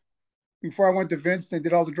up. Before I went to Vince, they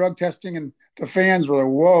did all the drug testing, and the fans were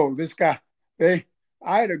like, "Whoa, this guy!" I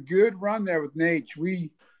had a good run there with Nate.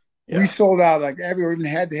 We sold out like everywhere, even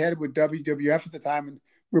head to head with WWF at the time, and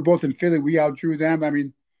we were both in Philly. We outdrew them. I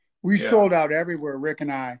mean, we sold out everywhere. Rick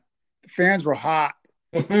and I, the fans were hot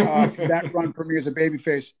for that run for me as a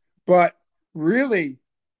babyface. But really,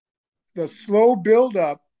 the slow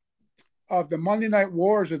buildup of the Monday Night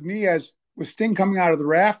Wars with me with Sting coming out of the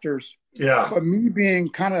rafters. Yeah. But me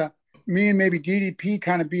being me and maybe DDP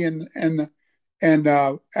kind of being and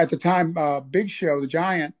at the time Big Show, the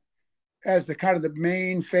Giant, as the kind of the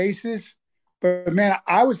main faces. But man,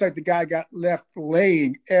 I was like the guy got left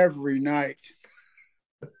laying every night.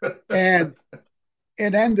 And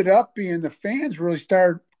it ended up being the fans really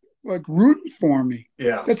started like rooting for me.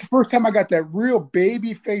 Yeah. That's the first time I got that real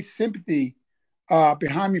baby face sympathy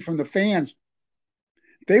behind me from the fans.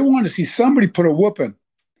 They wanted to see somebody put a whooping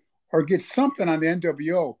or get something on the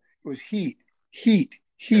NWO. It was heat, heat,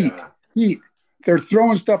 heat, heat. They're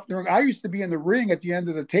throwing stuff. I used to be in the ring at the end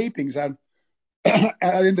of the tapings on at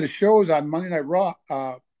the end of the shows on Monday Night Raw,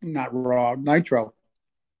 not Raw, Nitro.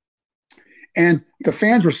 And the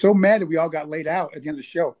fans were so mad that we all got laid out at the end of the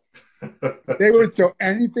show. They would throw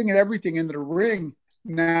anything and everything into the ring.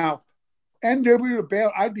 Now, NWO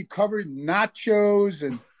bail, I'd be covered in nachos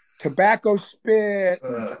and tobacco spit.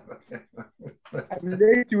 I mean,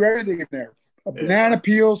 they threw everything in there. Banana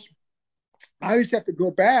peels. I used to have to go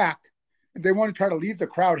back. And they want to try to leave the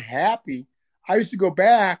crowd happy. I used to go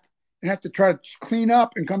back and have to try to clean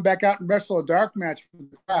up and come back out and wrestle a dark match for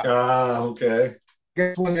the crowd. Okay.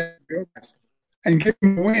 And get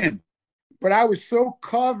them a win. But I was so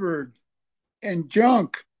covered in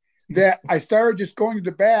junk that I started just going to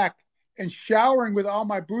the back and showering with all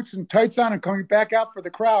my boots and tights on and coming back out for the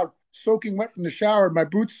crowd, soaking wet from the shower, my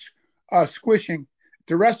boots squishing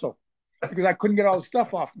to wrestle because I couldn't get all the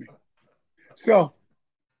stuff off me. So,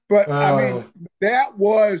 but I mean, that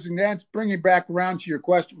was, and that's bringing back around to your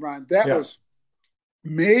question, Brian, that was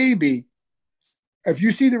maybe, if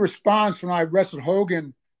you see the response when I wrestled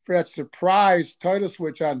Hogan for that surprise title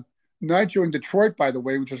switch on Nitro in Detroit, by the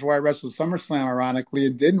way, which is why I wrestled SummerSlam, ironically,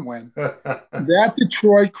 and didn't win. That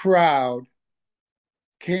Detroit crowd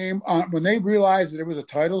came on when they realized that it was a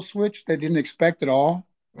title switch they didn't expect at all.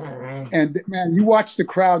 And man, you watch the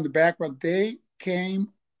crowd in the background, they came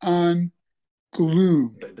unglued.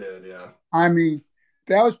 They did, yeah. I mean,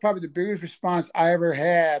 that was probably the biggest response I ever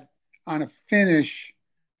had on a finish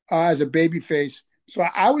as a babyface. So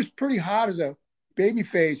I was pretty hot as a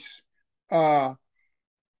babyface.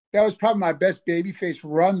 That was probably my best babyface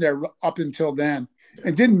run there up until then.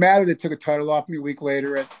 It didn't matter they took a title off me a week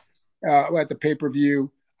later at the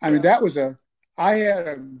pay-per-view. I mean, I had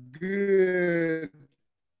a good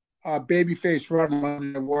babyface run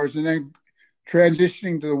on the Wars, and then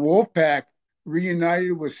transitioning to the Wolfpack,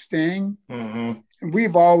 reunited with Sting. And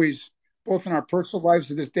we've always, both in our personal lives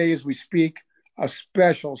to this day as we speak, a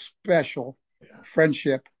special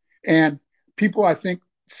friendship. And people, I think,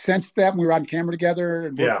 sensed that when we were on camera together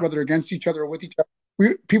and worked whether against each other or with each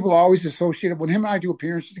other. People always associated, when him and I do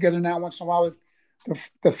appearances together now once in a while,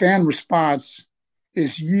 the fan response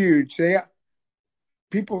is huge.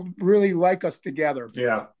 People really like us together.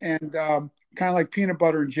 Yeah. And kind of like peanut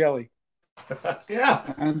butter and jelly.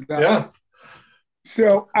 And,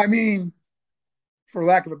 so, I mean, for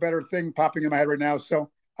lack of a better thing popping in my head right now.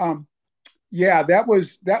 So, that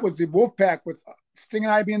was the Wolfpack with Sting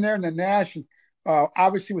and I being there, and then Nash,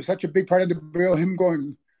 obviously was such a big part of the bill, him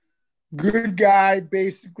going good guy,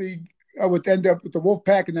 basically, would end up with the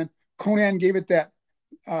Wolfpack, and then Conan gave it that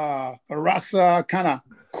rasa kind of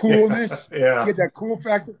coolness, get that cool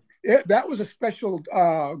factor. That was a special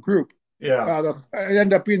group. It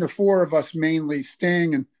ended up being the four of us mainly,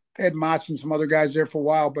 Sting and Ed Motch and some other guys there for a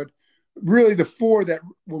while, but really the four that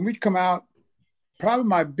when we'd come out, probably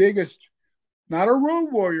my biggest, not a Road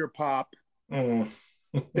Warrior pop.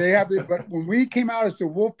 They have, but when we came out as the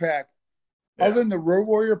Wolfpack, other than the Road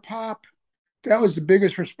Warrior pop, that was the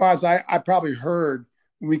biggest response I probably heard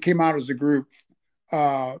when we came out as a group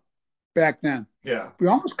back then. We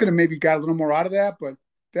almost could have maybe got a little more out of that, but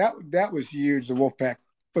that was huge. The Wolfpack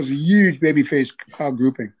was a huge babyface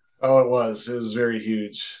grouping. Oh, it was. It was very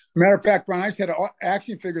huge. Matter of fact, Ron, I just had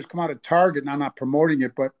action figures come out of Target, and I'm not promoting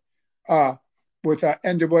it, but with an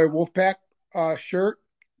NWA Wolfpack shirt,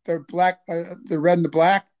 the black, the red and the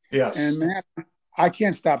black. Yes. And man, I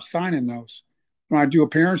can't stop signing those when I do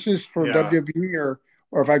appearances for WWE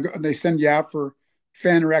or if they send you out for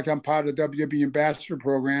Fan Direct. I'm part of the WWE Ambassador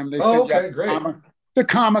Program. They send you out the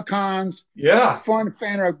Comic Cons. Fun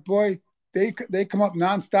Fan Direct. Boy, they come up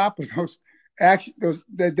nonstop with those action.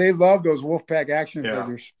 They love those Wolfpack action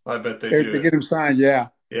figures. I bet they do. They get them signed. Yeah,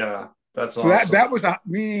 that's so awesome.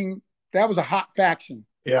 That was a hot faction.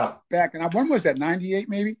 Back in, when was that? 98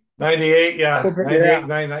 maybe. 98, 98,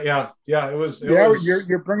 99, it was.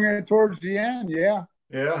 You're bringing it towards the end. Yeah.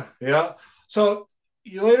 So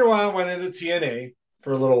you later on went into TNA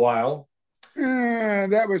for a little while.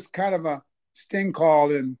 That was kind of a Sting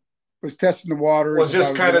call and was testing the waters. Was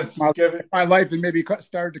just kind of my life and maybe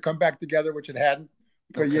started to come back together, which it hadn't.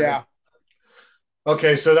 But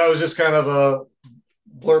Okay, so that was just kind of a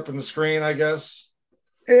blurb in the screen, I guess.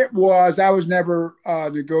 It was. I was never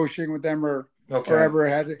negotiating with them or ever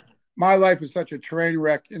had it. My life was such a train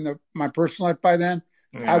wreck in my personal life by then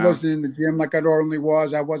I wasn't in the gym like I normally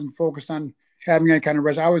was. I wasn't focused on having any kind of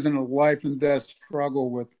rest. I was in a life and death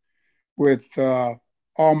struggle with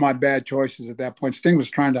all my bad choices at that point. Sting was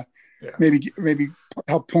trying to maybe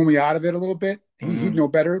help pull me out of it a little bit. He'd know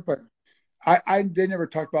better, but they never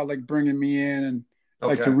talked about like bringing me in and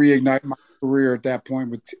like to reignite my career at that point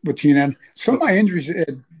with TNN. Some of my injuries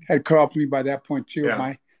had caught up to me by that point too.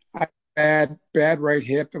 I had bad right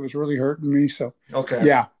hip that was really hurting me. So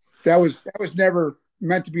that was never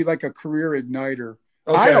meant to be like a career igniter.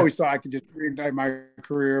 I always thought I could just reignite my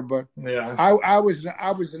career, but I was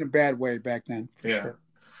in a bad way back then. For sure.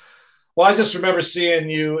 Well, I just remember seeing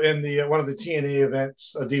you in the one of the TNA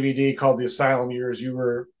events, a DVD called The Asylum Years. You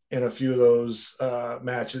were in a few of those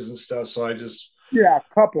matches and stuff. So I just a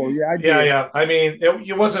couple. I did. I mean,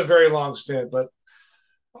 it wasn't a very long stint, but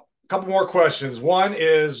a couple more questions. One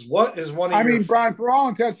is, what is one of your... Brian, for all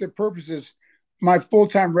intents and purposes, my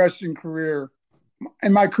full-time wrestling career,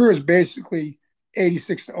 and my career is basically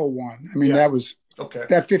 86 to 01. That was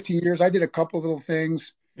that 15 years. I did a couple of little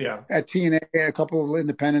things at TNA, a couple of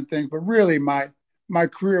independent things, but really my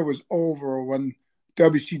career was over when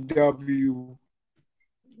WCW.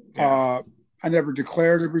 I never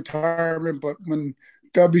declared a retirement, but when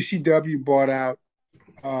WCW bought out,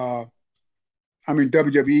 WWF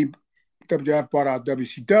bought out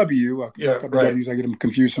WCW. WWE's, I get them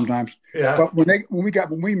confused sometimes. But when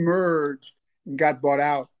we merged and got bought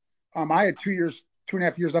out, I had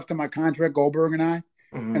 2.5 years left on my contract, Goldberg and I,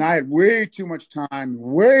 and I had way too much time,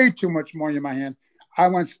 way too much money in my hand. I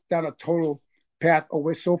went down a total path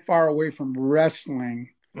away, so far away from wrestling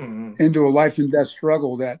into a life and death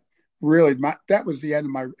struggle that really that was the end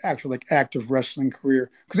of my actual active wrestling career.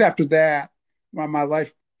 Because after that, my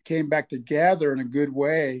life came back together in a good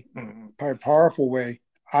way, a powerful way.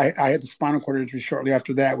 I had the spinal cord injury shortly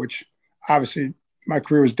after that, which obviously my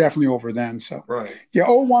career was definitely over then. So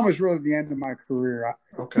 01 was really the end of my career,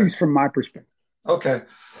 at least from my perspective.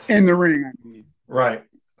 In the ring, Right.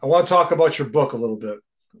 I want to talk about your book a little bit,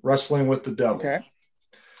 Wrestling with the Devil.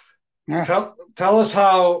 Tell us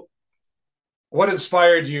what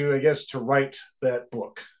inspired you, I guess, to write that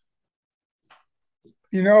book?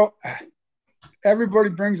 Everybody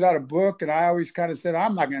brings out a book, and I always kind of said,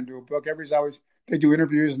 I'm not going to do a book. They do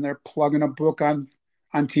interviews, and they're plugging a book on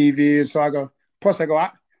TV. And so I go,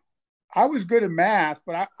 I was good at math,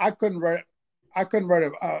 but I couldn't write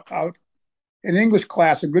an English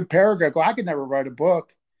class, a good paragraph. I could never write a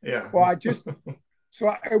book. Well,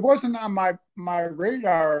 so it wasn't on my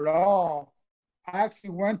radar at all. I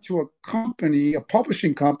actually went to a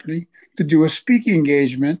publishing company, to do a speaking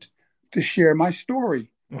engagement to share my story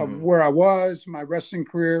of where I was, my wrestling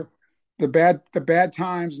career, the bad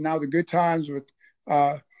times, now the good times with,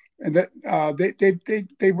 and that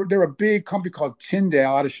they're a big company called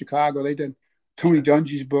Tyndale out of Chicago. They did Tony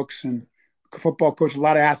Dungy's books and football coach, a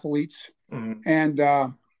lot of athletes, and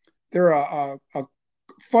they're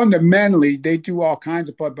fundamentally they do all kinds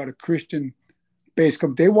of stuff, but a Christian-based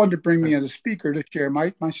company. They wanted to bring me as a speaker to share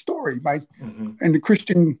my story, and the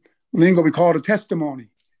Christian lingo we call it a testimony,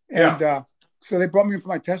 and so they brought me in for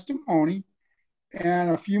my testimony,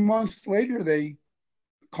 and a few months later they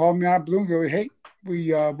called me out of blue and go, hey,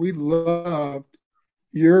 we loved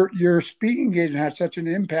your speaking engagement, had such an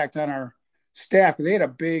impact on our staff. They had a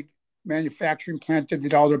big manufacturing plant that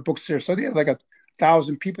did all their books there, so they had like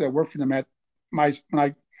 1,000 people that worked for them when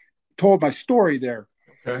I told my story there.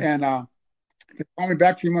 And they called me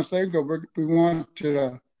back 3 months later and go, we want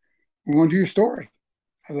to do your story.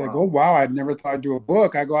 I was like, oh wow, I'd never thought I'd do a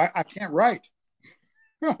book. I go, I can't write.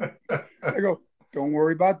 I go, don't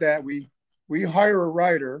worry about that. We hire a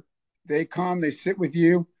writer. They come, they sit with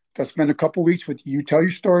you. They'll spend a couple weeks with you. You tell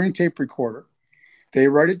your story in a tape recorder. They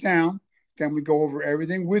write it down. Then we go over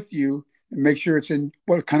everything with you and make sure it's in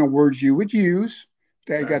what kind of words you would use.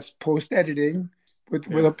 That gets post-editing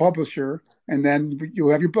with a publisher, and then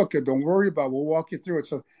you'll have your book. Don't worry about it. We'll walk you through it.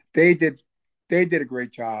 So they did a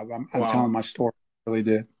great job. I'm telling my story. Really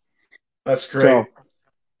did. That's great. So,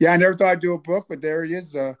 I never thought I'd do a book, but there he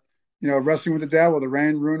is. Wrestling with the Devil, the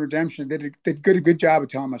Reign, Ruin, Redemption. They did a good job of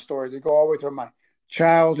telling my story. They go all the way through my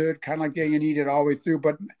childhood, kind of like A&E did all the way through,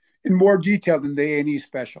 but in more detail than the A&E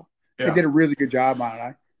special. They did a really good job on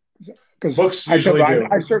it. Because I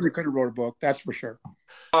certainly could have wrote a book, that's for sure.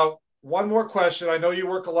 One more question. I know you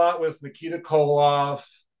work a lot with Nikita Koloff,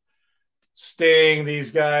 Sting,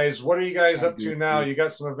 these guys. What are you guys up to now? You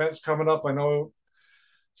got some events coming up. I know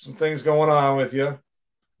some things going on with you.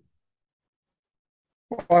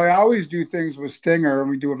 Well, I always do things with Stinger, and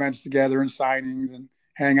we do events together and signings and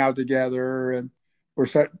hang out together. And we're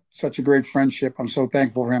such a great friendship. I'm so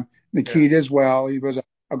thankful for him. Nikita as well. He was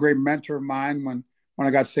a great mentor of mine when when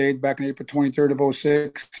I got saved back in April 23rd of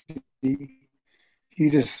 06. He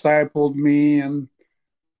discipled me and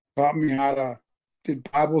taught me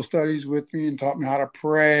did Bible studies with me and taught me how to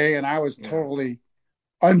pray. And I was totally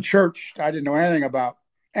unchurched. I didn't know anything about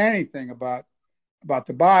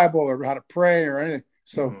the Bible or how to pray or anything.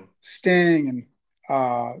 So Sting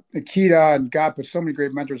and Nikita, and God put so many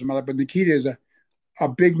great mentors in my life, but Nikita is a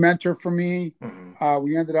big mentor for me.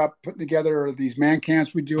 We ended up putting together these man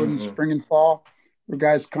camps we do in spring and fall, where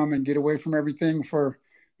guys come and get away from everything for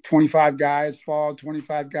 25 guys fall,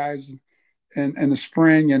 25 guys in the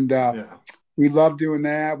spring. And we love doing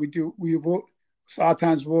that. We will, a lot of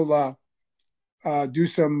times we'll do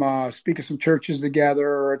some, speak at some churches together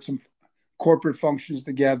or at some corporate functions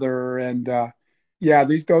together. And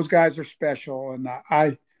those guys are special. And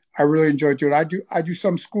I really enjoy doing it. I do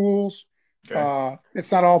some schools. Okay.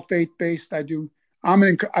 It's not all faith-based. I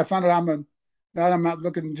found out I'm not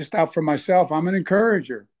looking just out for myself. I'm an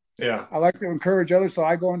encourager. Yeah. I like to encourage others. So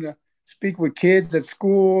I go in to speak with kids at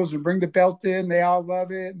schools and bring the belt in. They all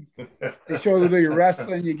love it. They show a little bit of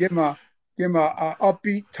wrestling. You give them a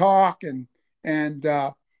upbeat talk. And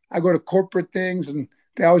I go to corporate things, and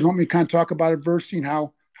they always want me to kind of talk about adversity and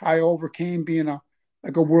how I overcame being a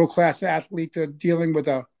world-class athlete to dealing with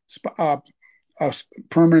a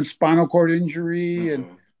permanent spinal cord injury. And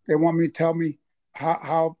they want me to tell me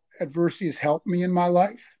how adversity has helped me in my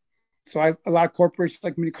life. So a lot of corporations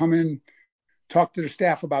like me to come in and talk to their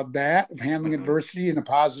staff about that, of handling adversity in a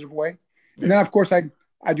positive way. And then, of course,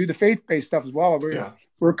 I do the faith-based stuff as well.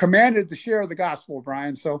 We're commanded to share the gospel,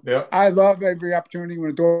 Brian. So I love every opportunity when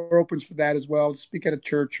a door opens for that as well, to speak at a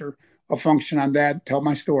church or a function on that, tell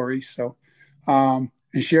my story. So, and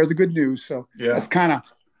share the good news. So that's kind of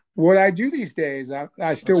what I do these days.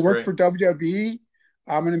 I still work for WWE.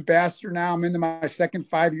 I'm an ambassador now. I'm into my second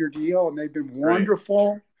 5-year deal, and they've been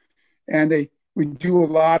wonderful. And we do a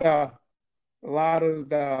lot of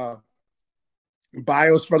the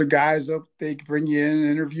bios for other guys. They bring you in and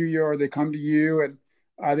interview you, or they come to you, and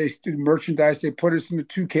they do merchandise. They put us in the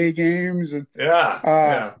 2K games, and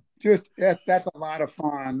just that's a lot of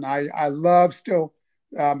fun. I love still.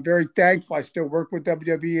 I'm very thankful. I still work with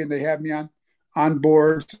WWE, and they have me on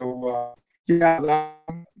board. So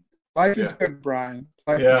life is good, Brian.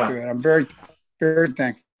 Life is good. I'm very, very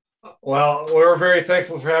thankful. Well, we're very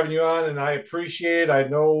thankful for having you on, and I appreciate it. I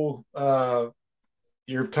know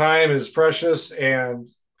your time is precious. And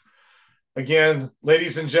again,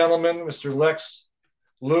 ladies and gentlemen, Mr. Lex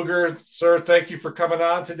Luger, sir, thank you for coming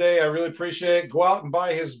on today. I really appreciate it. Go out and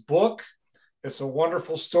buy his book. It's a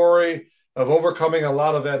wonderful story of overcoming a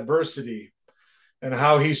lot of adversity and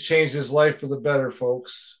how he's changed his life for the better,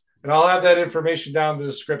 folks. And I'll have that information down in the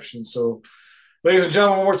description. So, ladies and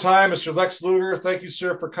gentlemen, one more time, Mr. Lex Luger, thank you,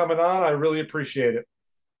 sir, for coming on. I really appreciate it.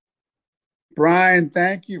 Brian,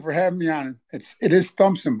 thank you for having me on. It is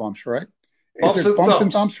Thumps and Bumps, right? Bumps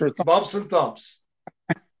and Thumps.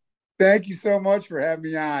 Thank you so much for having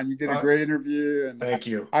me on. You did a great interview. And thank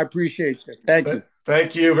you. I appreciate it. Thank you.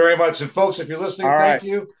 Thank you very much. And folks, if you're listening, thank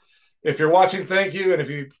you. If you're watching, thank you. And if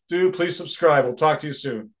you do, please subscribe. We'll talk to you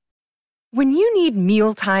soon. When you need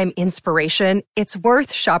mealtime inspiration, it's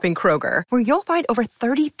worth shopping Kroger, where you'll find over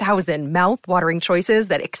 30,000 mouth-watering choices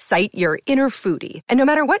that excite your inner foodie. And no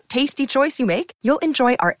matter what tasty choice you make, you'll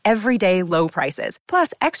enjoy our everyday low prices,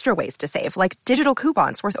 plus extra ways to save, like digital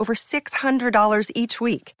coupons worth over $600 each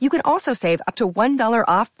week. You can also save up to $1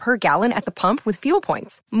 off per gallon at the pump with fuel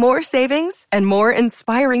points. More savings and more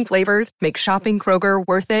inspiring flavors make shopping Kroger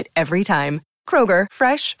worth it every time. Kroger,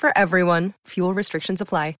 fresh for everyone. Fuel restrictions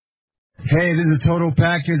apply. Hey, this is Total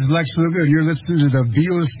Package, Lex Luger, and you're listening to the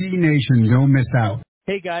VOC Nation. Don't miss out.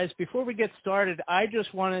 Hey, guys, before we get started, I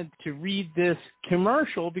just wanted to read this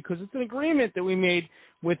commercial because it's an agreement that we made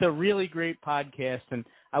with a really great podcast, and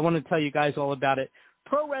I want to tell you guys all about it.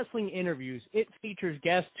 Pro Wrestling Interviews. It features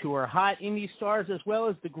guests who are hot indie stars as well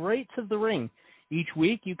as the greats of the ring. Each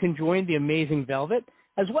week, you can join the Amazing Velvet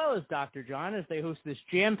as well as Dr. John as they host this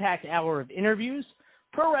jam-packed hour of interviews,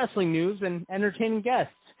 pro wrestling news, and entertaining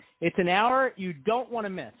guests. It's an hour you don't want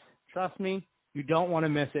to miss. Trust me, you don't want to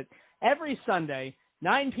miss it. Every Sunday,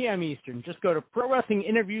 9 p.m. Eastern, just go to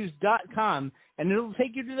ProWrestlingInterviews.com, and it'll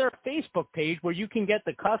take you to their Facebook page where you can get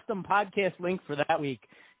the custom podcast link for that week.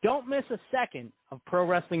 Don't miss a second of Pro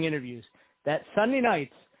Wrestling Interviews. That's Sunday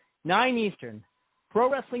nights, 9 Eastern,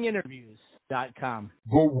 ProWrestlingInterviews.com. The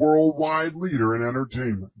worldwide leader in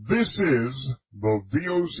entertainment. This is the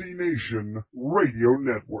VOC Nation Radio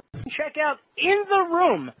Network. Check out In the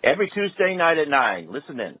Room every Tuesday night at 9.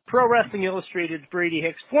 Listen in. Pro Wrestling Illustrated's Brady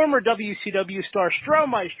Hicks, former WCW star Stro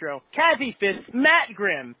Maestro, Kathy Fitz, Matt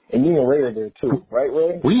Grimm. And you and Ray are there too, right,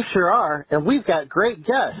 Ray? We sure are, and we've got great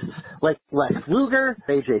guests like Lex Luger,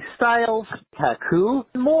 AJ Styles, Haku,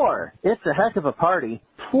 and more. It's a heck of a party.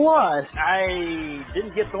 Plus, I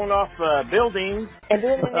didn't get thrown off buildings. And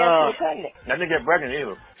didn't get pregnant. I didn't get pregnant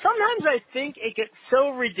either. Sometimes I think it gets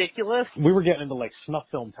so ridiculous. We were getting into like snuff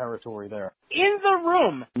film territory there. In the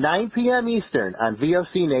Room. 9 p.m. Eastern on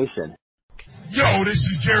VOC Nation. Yo, this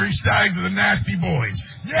is Jerry Steigers of the Nasty Boys.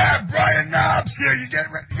 Yeah, Brian Knobs here. You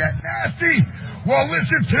getting ready to get nasty? Well,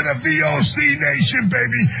 listen to the VOC Nation,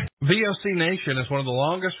 baby. VOC Nation is one of the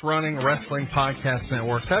longest-running wrestling podcast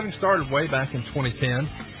networks, having started way back in 2010.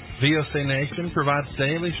 VOC Nation provides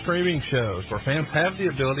daily streaming shows where fans have the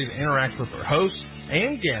ability to interact with their hosts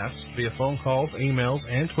and guests via phone calls, emails,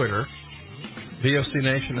 and Twitter. VOC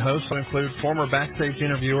Nation hosts will include former backstage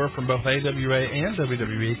interviewer from both AWA and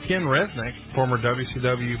WWE, Ken Resnick, former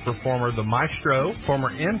WCW performer The Maestro, former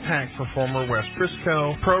Impact performer Wes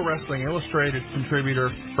Briscoe, Pro Wrestling Illustrated contributor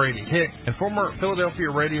Brady Hicks, and former Philadelphia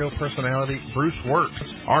radio personality Bruce Wirtz.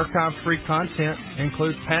 Archive-free content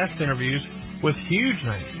includes past interviews with huge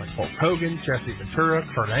names like Hulk Hogan, Jesse Ventura,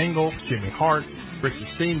 Kurt Angle, Jimmy Hart, Ricky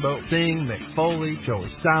Steamboat, Sting, Mick Foley, Joey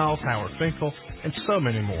Styles, Howard Finkel, and so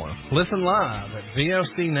many more. Listen live at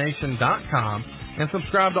VOCNation.com and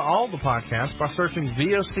subscribe to all the podcasts by searching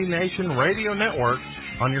VOC Nation Radio Network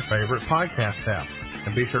on your favorite podcast app.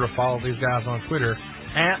 And be sure to follow these guys on Twitter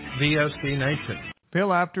at VOC Nation.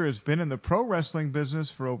 Bill Apter has been in the pro wrestling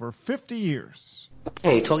business for over 50 years.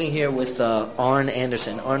 Hey, talking here with Arn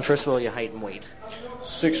Anderson. Arn, first of all, your height and weight.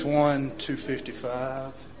 6'1",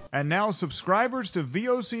 255. And now subscribers to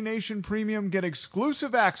VOC Nation Premium get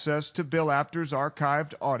exclusive access to Bill Apter's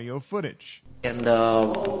archived audio footage. And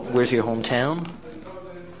where's your hometown?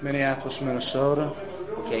 Minneapolis, Minnesota.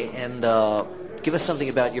 Okay, and give us something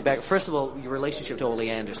about your back. First of all, your relationship to Ole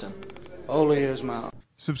Anderson. Ole is my...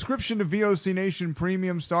 Subscription to VOC Nation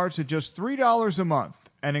Premium starts at just $3 a month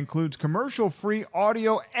and includes commercial-free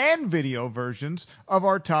audio and video versions of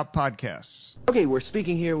our top podcasts. Okay, we're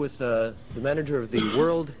speaking here with the manager of the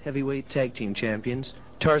World Heavyweight Tag Team Champions,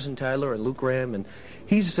 Tarzan Tyler and Luke Ram, and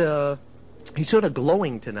he's sort of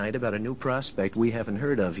glowing tonight about a new prospect we haven't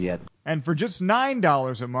heard of yet. And for just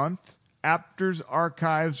 $9 a month, Apter's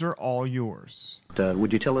archives are all yours.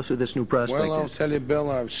 Would you tell us who this new prospect is? Well, I'll tell you,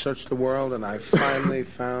 Bill, I've searched the world, and I finally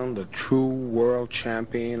found a true world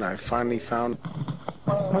champion. I finally found...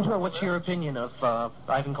 What's your opinion of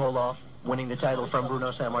Ivan Koloff winning the title from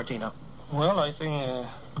Bruno Sammartino? Well, I think... I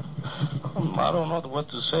don't know what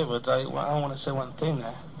to say, but I want to say one thing.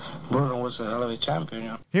 Bruno was a hell of a champion. You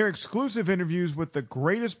know? Hear exclusive interviews with the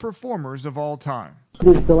greatest performers of all time.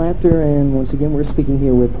 This is Bill Apter, and once again, we're speaking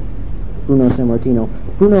here with Bruno Sammartino.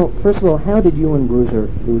 Bruno, first of all, how did you and Bruiser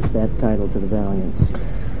lose that title to the Valiants?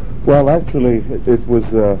 Well, actually, it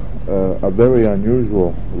was a very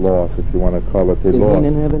unusual loss, if you want to call it a loss. Did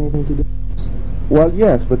Heenan have anything to do with this? Well,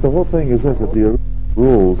 yes, but the whole thing is this, that the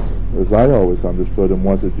rules, as I always understood them,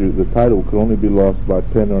 was that the title could only be lost by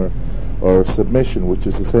pin or submission, which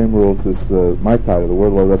is the same rules as my title, the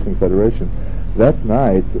World Wrestling Federation. That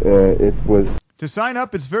night, it was... To sign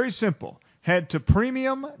up, it's very simple. Head to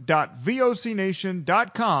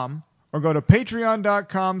premium.vocnation.com or go to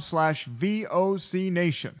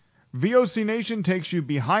patreon.com/VOCNation. VOC Nation takes you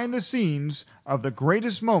behind the scenes of the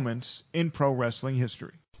greatest moments in pro wrestling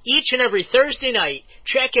history. Each and every Thursday night,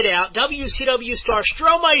 check it out, WCW star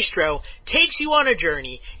Stro Maestro takes you on a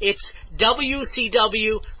journey. It's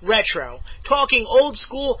WCW Retro. Talking old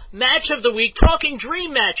school, match of the week, talking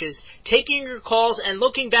dream matches, taking your calls and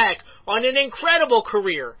looking back on an incredible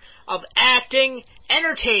career of acting,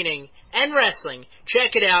 entertaining, and wrestling.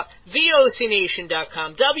 Check it out,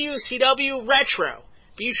 VOCNation.com, WCW Retro.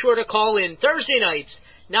 Be sure to call in Thursday nights,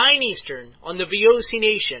 9 Eastern, on the VOC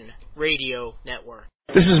Nation Radio Network.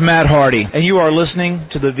 This is Matt Hardy, and you are listening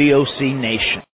to the VOC Nation.